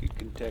relevant that we could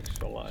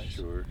contextualize.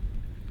 Sure.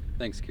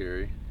 Thanks,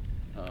 Carrie.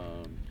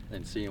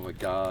 And seeing what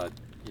God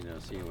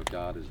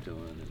is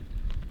doing,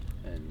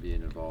 and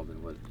being involved in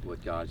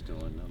what God's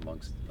doing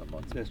amongst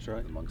That's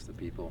right. amongst the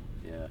people.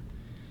 Yeah.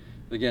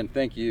 Again,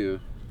 thank you.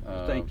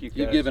 Thank you, guys.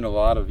 You've given a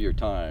lot of your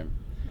time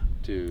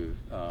to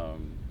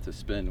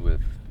spend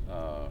with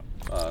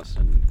us,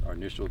 and our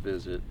initial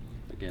visit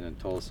again in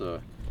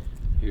Tulsa.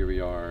 Here we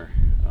are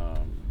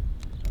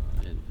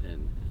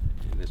in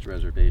this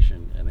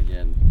reservation, and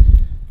again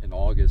in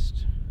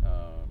August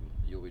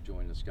you'll be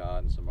joining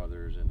Scott and some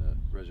others in the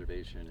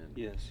reservation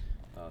in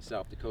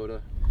South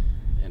Dakota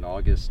in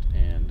August,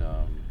 and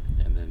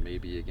then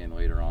maybe again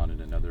later on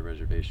in another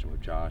reservation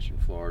with Josh in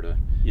Florida.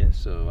 Yes.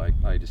 So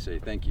I just say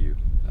thank you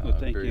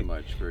thank very you.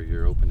 much for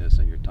your openness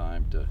and your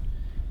time to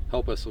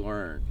help us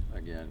learn.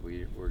 Again,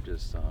 we're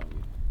just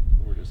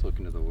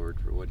looking to the Lord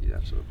for what you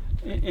have. So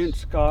and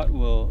Scott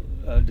will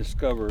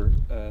discover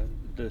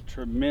the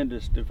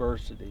tremendous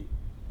diversity,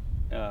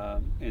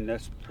 and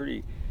it's a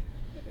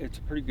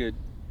pretty good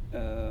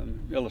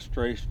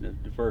illustration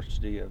of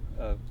diversity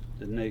of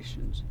the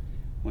nations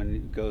when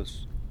it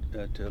goes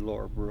to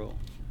Lower Brule.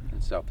 In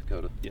South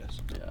Dakota.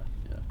 Yes. Yeah,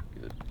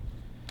 good.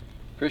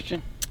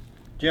 Christian,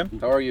 Jim?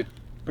 how are you?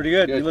 Pretty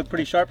good. Good. You look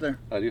pretty sharp there.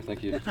 I do,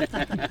 thank you.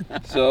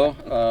 So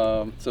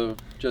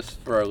just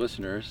for our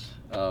listeners,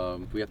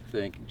 we have to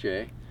thank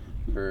Jay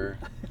for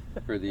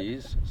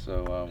these.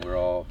 So we're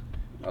all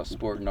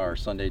sporting our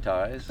Sunday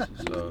ties.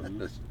 So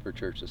that's for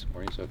church this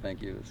morning. So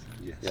thank you.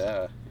 Yes.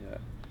 Yeah.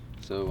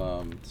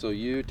 So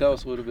you tell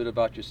us a little bit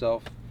about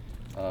yourself,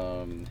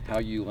 how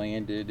you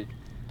landed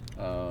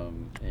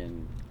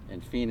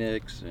in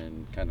Phoenix,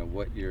 and kind of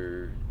what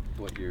your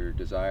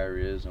desire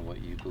is and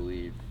what you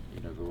believe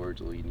the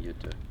Lord's leading you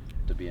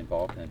to be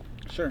involved in.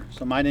 Sure.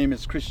 So my name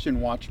is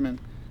Christian Watchman,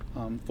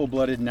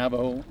 full-blooded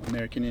Navajo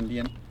American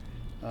Indian.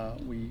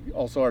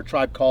 Our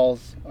tribe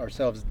calls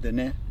ourselves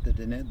Dene,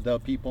 the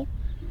people.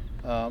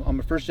 I'm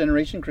a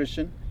first-generation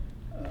Christian.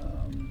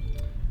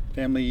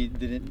 Family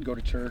didn't go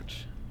to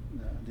church,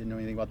 didn't know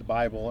anything about the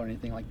Bible or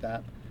anything like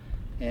that.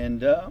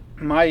 And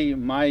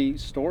my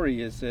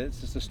story it's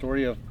just a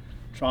story of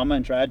trauma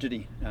and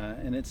tragedy,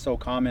 and it's so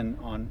common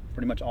on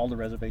pretty much all the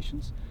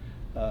reservations.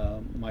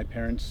 My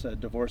parents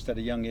divorced at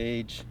a young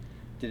age,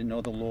 didn't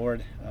know the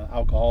Lord.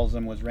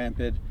 Alcoholism was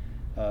rampant,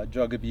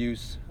 drug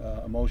abuse,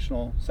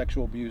 emotional,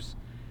 sexual abuse.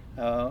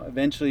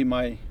 Eventually,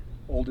 my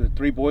older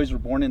 3 boys were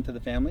born into the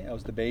family. I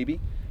was the baby.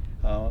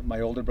 My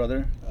older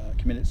brother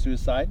committed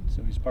suicide,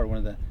 so he's part of one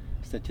of the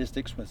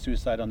statistics with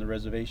suicide on the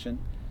reservation.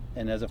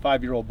 And as a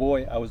 5-year-old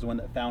boy, I was the one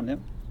that found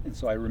him, and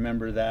so I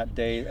remember that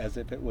day as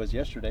if it was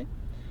yesterday.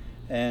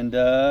 And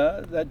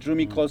that drew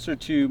me closer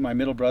to my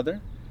middle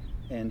brother,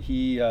 and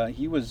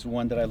he was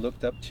one that I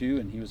looked up to,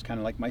 and he was kind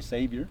of like my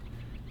savior.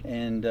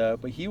 And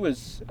but he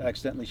was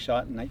accidentally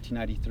shot in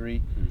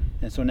 1993,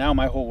 and so now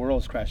my whole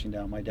world is crashing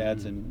down. My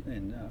dad's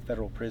in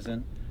federal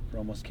prison for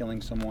almost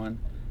killing someone.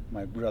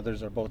 My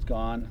brothers are both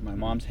gone. My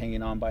mom's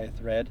hanging on by a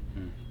thread.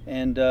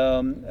 And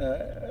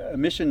a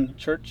mission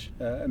church,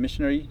 a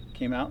missionary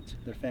came out,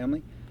 their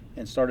family,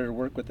 and started to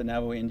work with the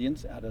Navajo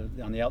Indians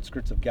on the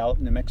outskirts of Gallup,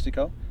 New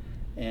Mexico.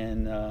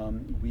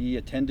 And we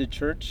attended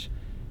church,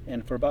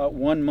 and for about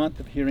 1 month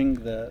of hearing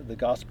the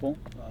gospel,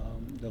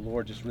 the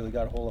Lord just really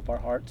got a hold of our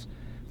hearts.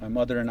 My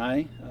mother and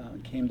I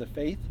came to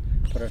faith,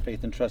 put our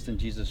faith and trust in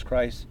Jesus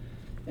Christ.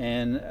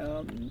 And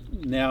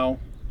now,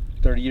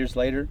 30 years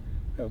later,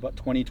 we have about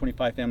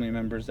 25 family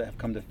members that have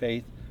come to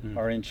faith,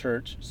 are in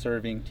church,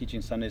 serving,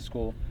 teaching Sunday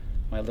school.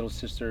 My little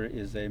sister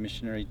is a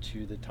missionary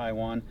to the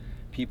Taiwan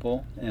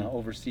people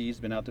overseas,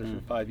 been out there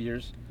for 5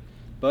 years.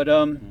 But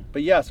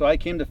yeah, so I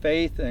came to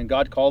faith, and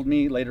God called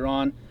me later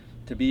on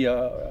to be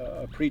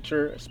a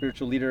preacher, a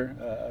spiritual leader,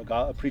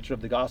 a preacher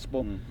of the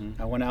gospel.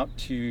 I went out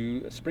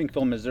to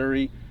Springfield,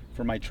 Missouri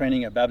for my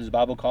training at Baptist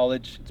Bible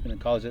College. It's been a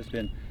college that's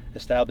been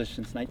established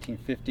since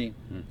 1950.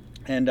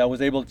 And I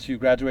was able to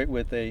graduate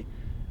with a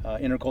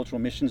intercultural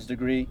missions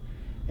degree,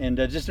 and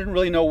just didn't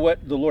really know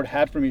what the Lord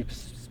had for me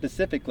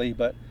specifically,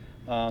 but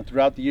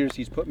throughout the years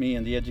He's put me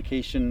in the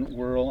education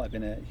world. I've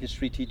been a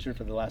history teacher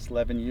for the last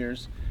 11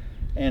 years.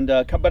 And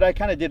but I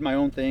kind of did my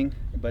own thing.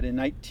 But in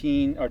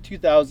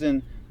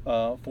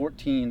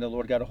 2014, the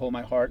Lord got a hold of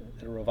my heart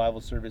at a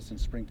revival service in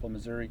Springfield,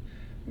 Missouri.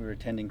 We were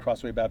attending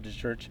Crossway Baptist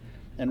Church,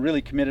 and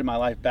really committed my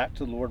life back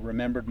to the Lord,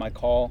 remembered my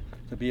call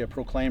to be a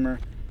proclaimer,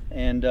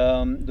 And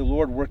the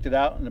Lord worked it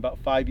out in about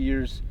 5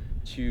 years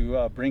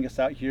to bring us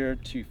out here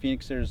to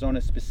Phoenix,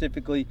 Arizona,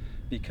 specifically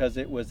because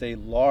it was a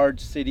large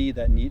city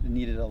that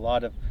needed a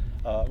lot of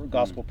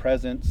gospel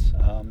presence.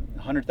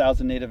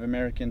 100,000 Native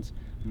Americans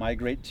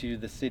migrate to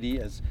the city,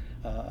 as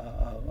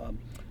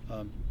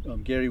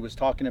Gary was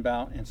talking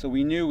about, and so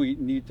we knew we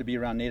needed to be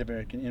around Native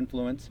American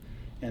influence.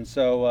 And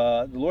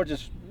so the Lord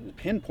just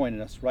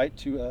pinpointed us right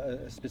to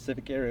a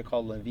specific area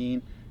called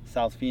Levine,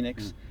 South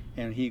Phoenix,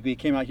 and he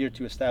came out here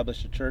to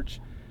establish a church.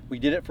 We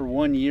did it for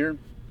 1 year,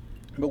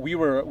 but we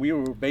were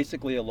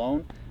basically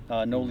alone,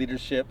 no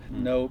leadership,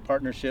 no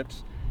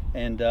partnerships,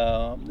 and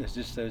it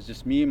was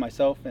just me,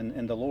 myself,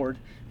 and the Lord.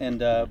 And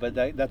but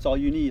that's all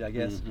you need, I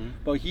guess.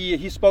 But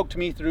he spoke to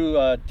me through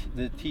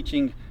the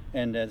teaching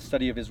and the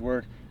study of His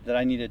Word that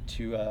I needed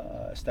to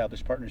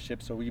establish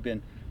partnerships. So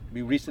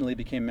we recently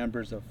became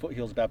members of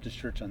Foothills Baptist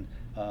Church on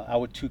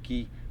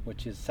Ahwatukee,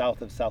 which is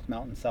south of South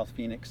Mountain, South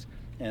Phoenix,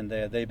 and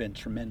they've been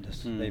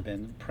tremendous. They've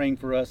been praying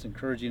for us,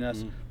 encouraging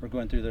us. We're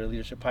going through their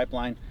leadership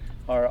pipeline.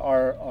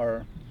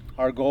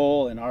 Our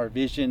goal and our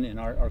vision and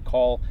our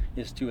call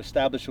is to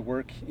establish a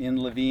work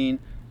in Levine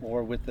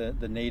or with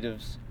the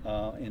natives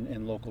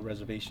in local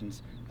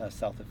reservations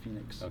south of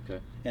Phoenix. Okay.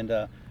 And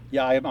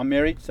I'm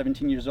married,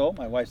 17 years old.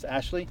 My wife's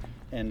Ashley,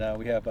 and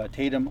we have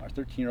Tatum, our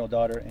 13-year-old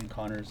daughter, and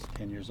Connor's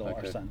 10 years old,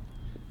 our son.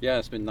 Yeah,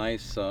 it's been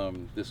nice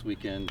this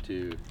weekend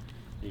to,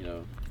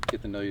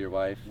 get to know your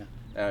wife,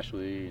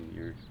 Ashley, and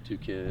your 2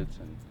 kids,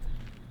 and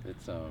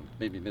it's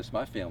made me miss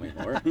my family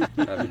more.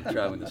 I've been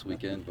traveling this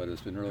weekend, but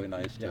it's been really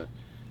nice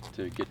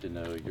to get to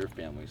know your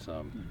family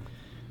some.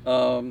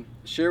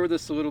 Share with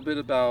us a little bit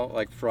about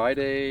like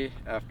Friday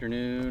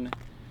afternoon.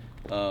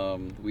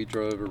 We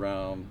drove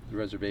around the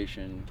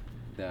reservation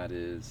that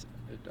is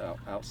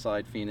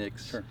outside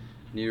Phoenix,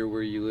 near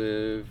where you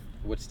live.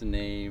 What's the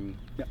name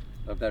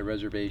of that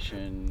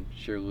reservation?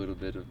 Share a little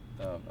bit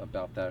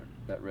about that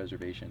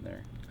reservation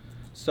there.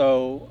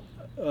 So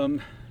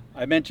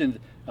I mentioned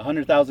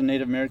 100,000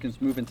 Native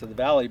Americans move into the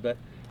valley, but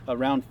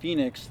around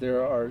Phoenix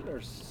there are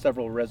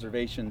several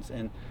reservations,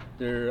 and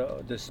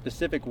the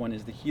specific one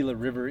is the Gila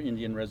River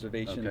Indian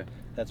Reservation.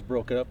 That's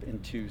broken up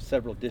into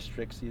several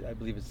districts. I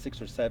believe it's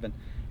 6 or 7,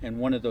 and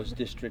one of those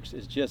districts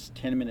is just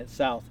 10 minutes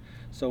south.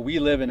 So we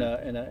live in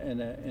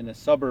a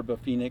suburb of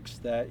Phoenix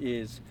that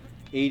is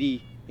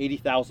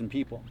 80,000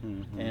 people,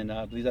 and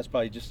I believe that's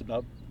probably just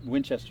about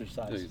Winchester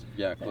size.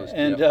 Yeah, close.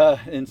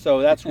 And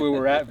so that's where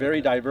we're at.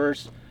 Very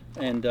diverse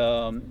and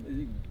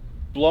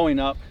blowing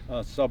up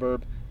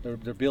suburb.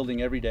 They're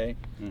building every day,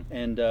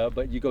 and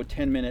but you go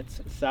 10 minutes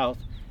south,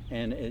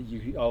 and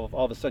you all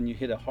of a sudden you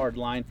hit a hard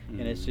line,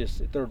 and it's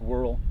just third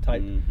world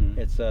type.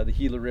 It's the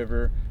Gila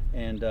River,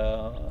 and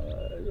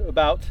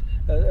about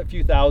a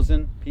few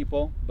thousand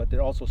people, but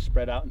they're also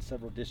spread out in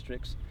several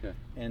districts.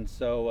 And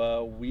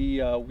so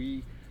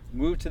we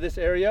moved to this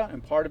area,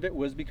 and part of it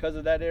was because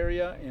of that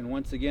area. And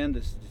once again,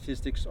 the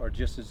statistics are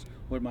just as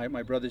what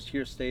my brothers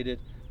here stated: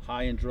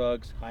 high in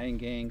drugs, high in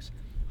gangs,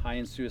 high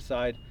in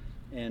suicide.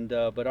 And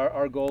but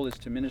our goal is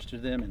to minister to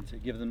them and to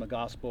give them the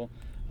gospel.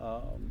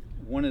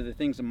 One of the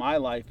things in my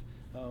life,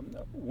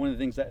 one of the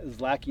things that is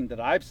lacking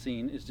that I've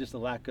seen is just a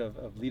lack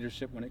of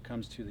leadership when it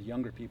comes to the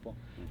younger people.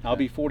 I'll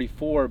be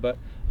 44, but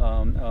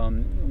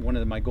one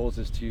of my goals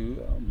is to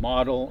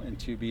model and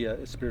to be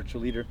a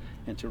spiritual leader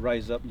and to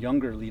rise up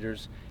younger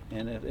leaders.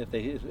 And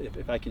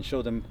if I can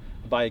show them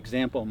by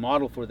example,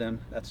 model for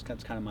them, that's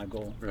kind of my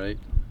goal. Right.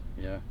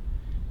 Yeah.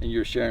 And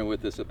you're sharing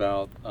with us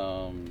about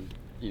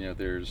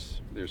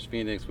there's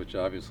Phoenix, which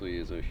obviously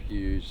is a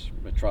huge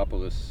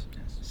metropolis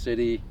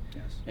city,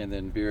 and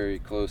then very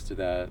close to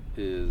that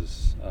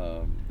is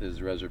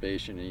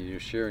reservation. And you're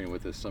sharing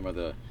with us some of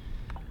the,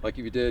 like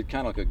if you did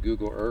kind of like a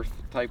Google Earth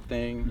type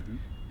thing,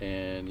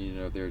 and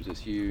there's this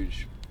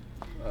huge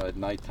at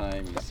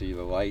nighttime you see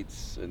the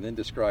lights, and then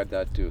describe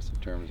that to us in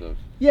terms of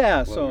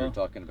what we're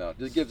talking about.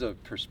 It gives a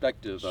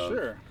perspective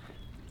of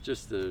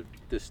just the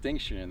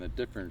distinction and the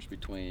difference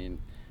between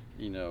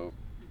you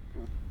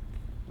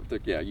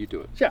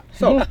do it. Yeah.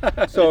 So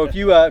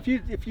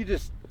if you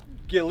just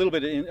get a little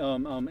bit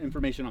of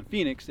information on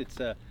Phoenix, it's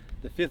the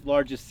 5th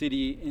largest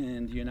city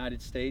in the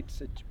United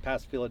States. It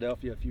passed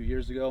Philadelphia a few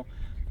years ago.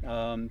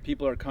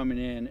 People are coming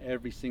in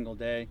every single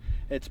day.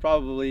 It's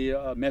probably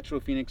Metro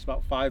Phoenix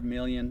about 5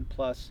 million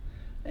plus,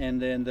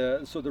 and then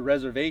the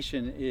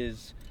reservation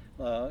is.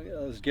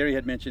 As Gary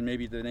had mentioned,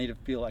 maybe the native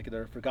feel like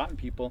they're forgotten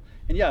people.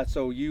 And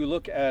so you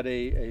look at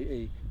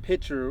a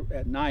picture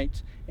at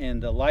night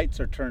and the lights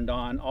are turned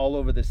on all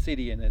over the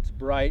city, and it's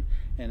bright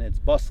and it's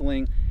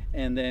bustling,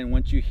 and then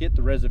once you hit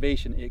the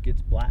reservation it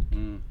gets black,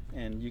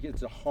 and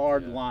it's a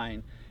hard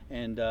line,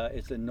 and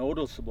it's a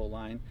noticeable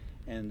line,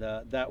 and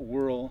that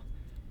world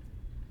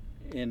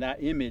in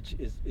that image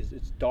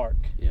it's dark.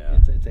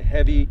 It's a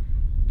heavy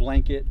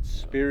blanket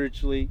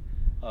spiritually.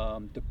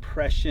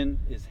 Depression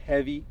is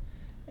heavy.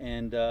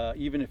 And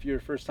even if you're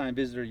a first-time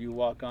visitor, you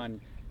walk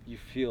on, you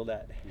feel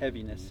that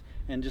heaviness.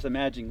 And just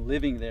imagine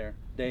living there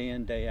day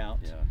in, day out.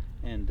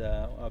 And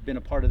I've been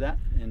a part of that,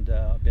 and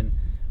I've been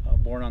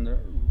born on the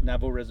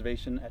Navajo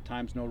reservation. At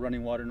times, no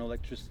running water, no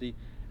electricity,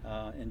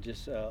 and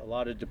just a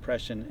lot of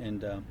depression.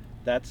 And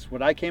that's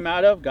what I came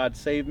out of. God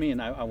saved me,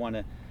 and I want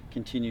to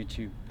continue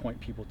to point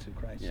people to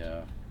Christ.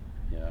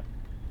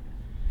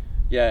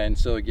 Yeah. And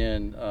so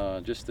again,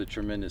 just the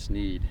tremendous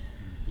need.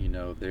 You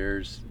know,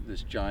 there's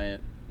this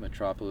giant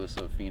metropolis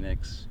of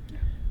Phoenix,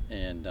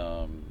 and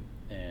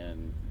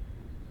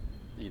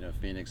you know,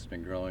 Phoenix has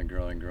been growing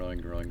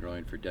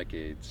for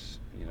decades,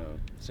 you know,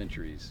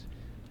 centuries.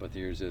 But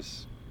there's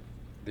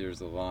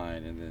the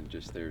line, and then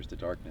just there's the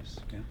darkness,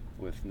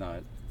 with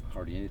not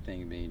hardly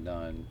anything being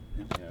done,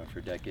 you know,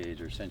 for decades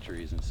or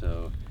centuries.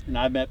 And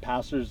I've met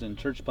pastors and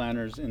church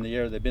planners in the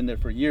area. They've been there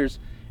for years,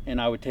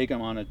 and I would take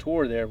them on a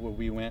tour there where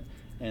we went,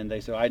 and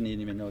they said, I didn't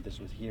even know this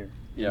was here.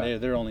 Yeah.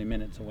 They're only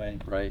minutes away.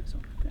 Right. So,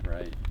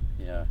 Right.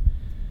 Yeah.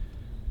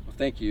 Well,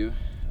 thank you.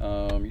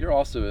 You're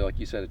also, like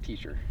you said, a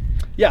teacher.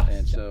 Yeah.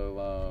 And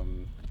so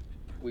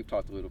we've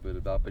talked a little bit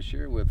about, but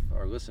share with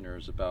our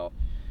listeners about,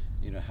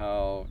 you know,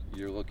 how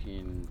you're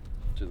looking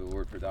to the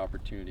Lord for the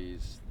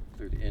opportunities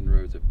through the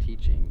inroads of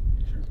teaching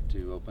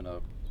to open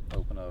up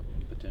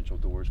potential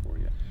doors for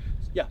you.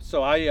 Yeah,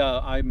 so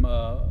I'm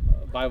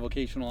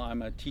bivocational.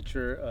 I'm a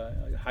teacher,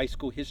 high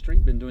school history.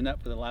 Been doing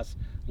that for the last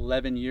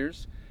 11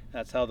 years.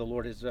 That's how the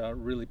Lord has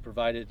really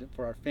provided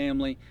for our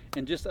family,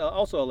 and just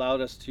also allowed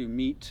us to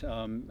meet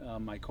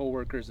my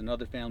coworkers and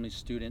other family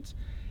students.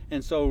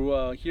 And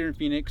so here in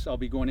Phoenix, I'll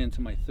be going into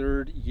my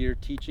 3rd year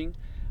teaching.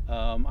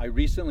 I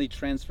recently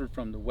transferred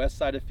from the west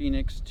side of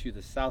Phoenix to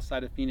the south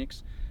side of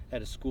Phoenix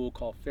at a school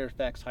called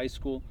Fairfax High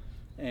School.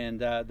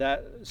 And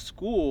that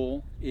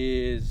school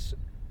is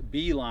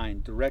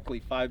beeline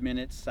directly 5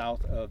 minutes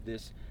south of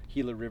this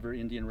Gila River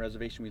Indian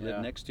Reservation we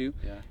live next to.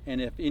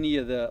 And if any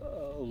of the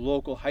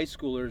local high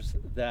schoolers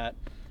that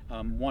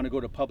want to go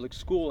to public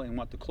school and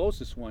want the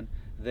closest one,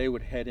 they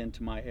would head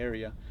into my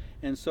area.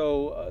 And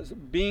so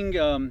being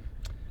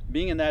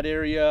in that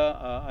area,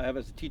 I have,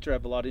 as a teacher, I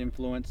have a lot of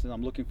influence, and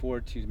I'm looking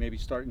forward to maybe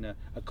starting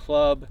a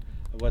club,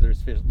 whether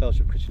it's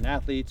Fellowship of Christian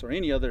Athletes or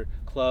any other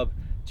club,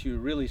 to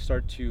really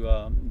start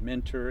to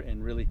mentor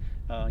and really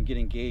get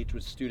engaged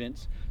with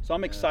students. So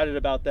I'm excited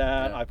about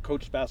that. I've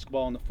coached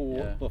basketball in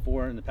the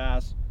before in the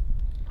past.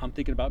 I'm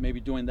thinking about maybe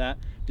doing that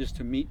just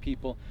to meet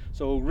people.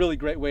 So a really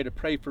great way to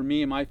pray for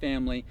me and my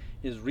family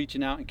is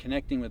reaching out and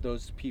connecting with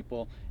those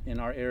people in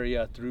our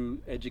area through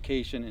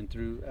education and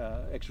through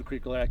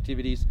extracurricular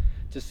activities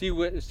to see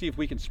if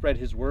we can spread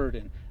His word.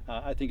 And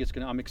I think it's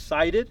gonna. I'm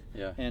excited.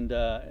 And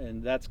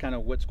that's kind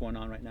of what's going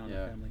on right now in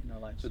our family, in our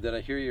lives. So did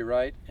I hear you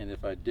right? And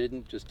if I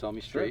didn't, just tell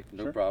me straight.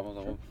 Sure, No problem.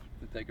 I won't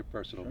take it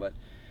personal. But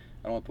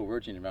I don't want to put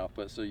words in your mouth.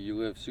 But so you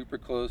live super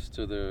close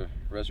to the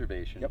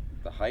reservation.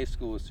 The high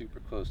school is super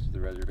close to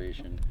the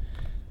reservation.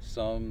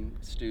 Some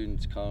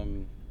students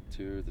come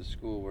to the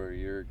school where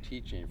you're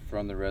teaching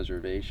from the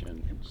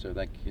reservation, so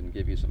that can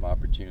give you some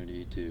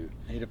opportunity to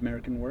Native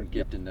American work,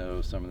 get to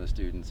know some of the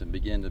students and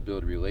begin to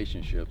build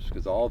relationships,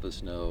 because all of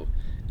us know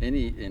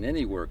in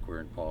any work we're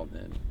involved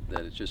in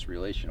that it's just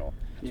relational.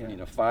 You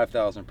know,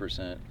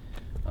 5,000%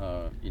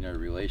 you know,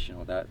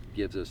 relational. That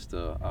gives us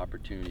the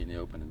opportunity and the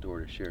open door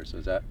to share.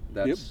 So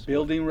that's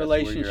building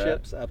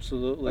relationships,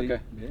 absolutely.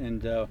 Okay.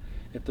 And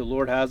if the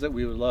Lord has it,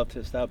 we would love to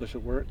establish a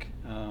work,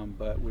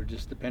 but we're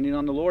just depending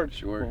on the Lord.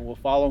 We'll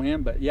follow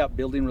Him, but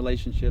building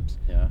relationships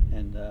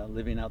and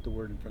living out the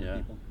word in front of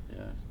people.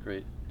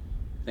 Great.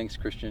 Thanks,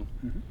 Christian.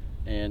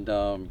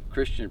 And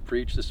Christian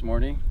preached this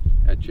morning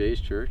at Jay's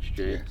church.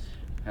 Jay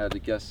had the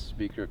guest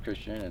speaker,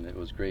 Christian, and it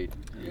was great.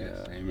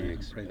 Amen.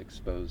 He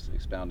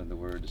expounded the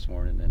word this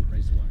morning, and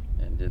Praise the Lord.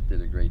 And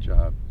did a great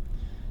job.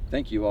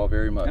 Thank you all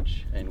very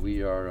much. And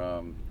we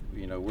are,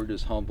 you know, we're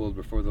just humbled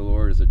before the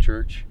Lord as a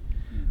church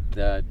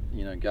that,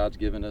 you know, God's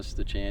given us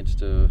the chance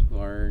to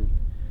learn,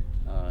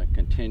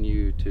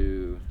 continue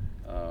to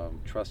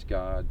trust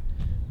God.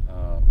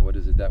 What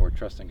is it that we're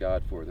trusting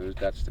God for?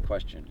 That's the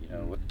question, you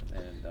know.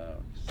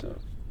 So.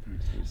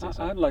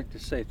 I'd like to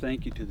say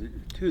thank you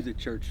to the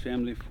church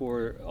family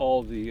for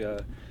all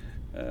the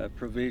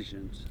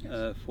provisions,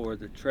 for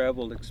the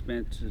travel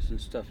expenses and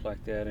stuff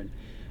like that. And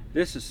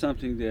this is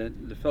something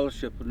that the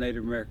Fellowship of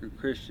Native American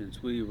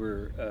Christians, we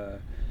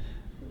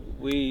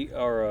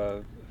are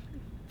a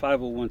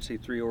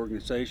 501c3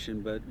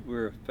 organization, but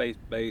we're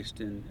faith-based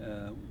and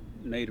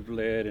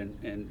Native-led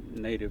and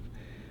Native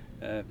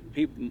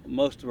people.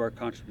 Most of our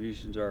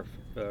contributions, our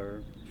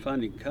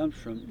funding comes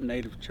from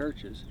Native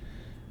churches.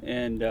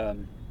 And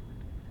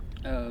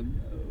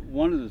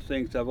one of the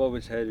things I've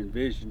always had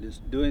envisioned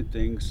is doing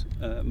things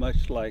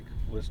much like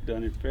was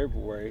done in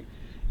February,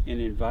 in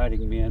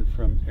inviting men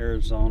from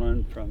Arizona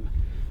and from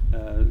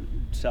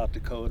South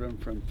Dakota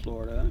and from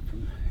Florida,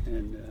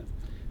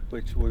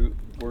 which we're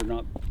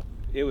not.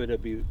 It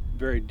would be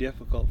very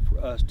difficult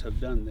for us to have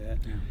done that.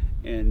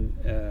 And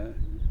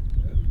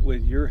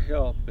with your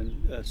help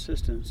and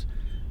assistance,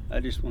 I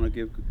just want to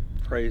give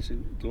praise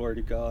and glory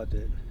to God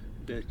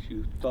that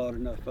you thought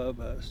enough of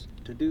us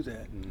to do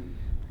that.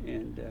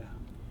 And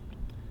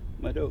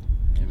Mado.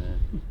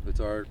 Amen. It's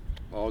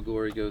all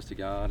glory goes to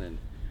God,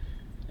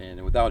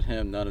 and without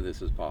him, none of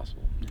this is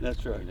possible.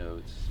 That's right. You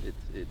know,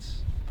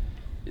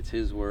 it's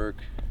his work.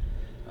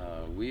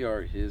 We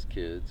are his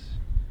kids,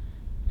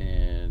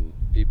 and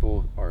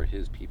people are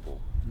his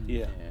people.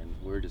 Yeah. And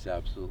we're just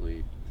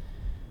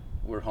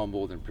we're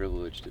humbled and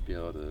privileged to be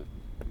able to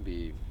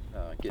be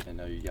getting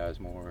to know you guys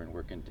more and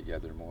working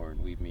together more,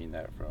 and we mean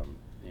that from,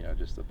 you know,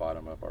 just the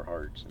bottom of our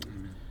hearts,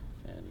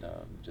 and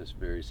just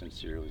very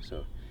sincerely.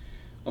 So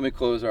let me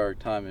close our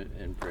time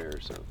in prayer.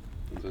 So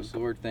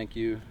Lord, thank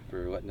you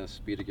for letting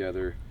us be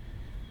together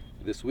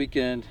this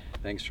weekend.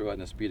 Thanks for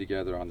letting us be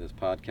together on this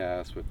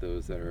podcast with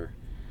those that are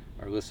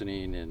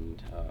listening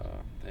and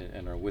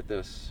are with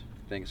us.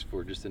 Thanks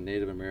for just the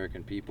Native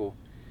American people.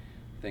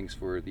 Thanks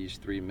for these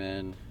three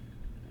men,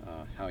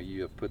 how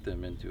you have put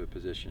them into a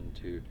position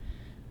to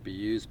be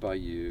used by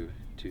you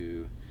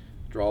to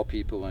draw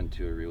people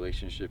into a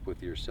relationship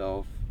with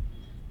yourself,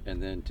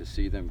 and then to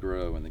see them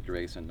grow in the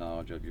grace and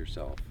knowledge of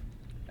yourself.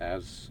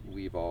 As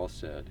we've all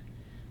said,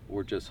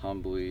 we're just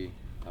humbly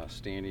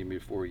standing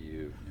before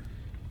you,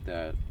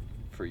 that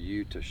for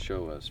you to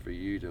show us, for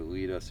you to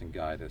lead us and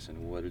guide us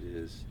in what it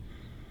is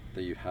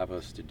that you have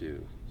us to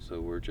do.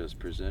 So we're just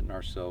presenting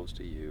ourselves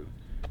to you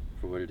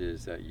for what it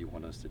is that you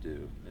want us to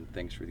do. And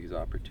thanks for these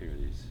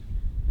opportunities.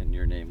 In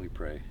your name we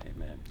pray.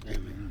 Amen.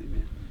 Amen.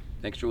 Amen.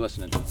 Thanks for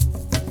listening.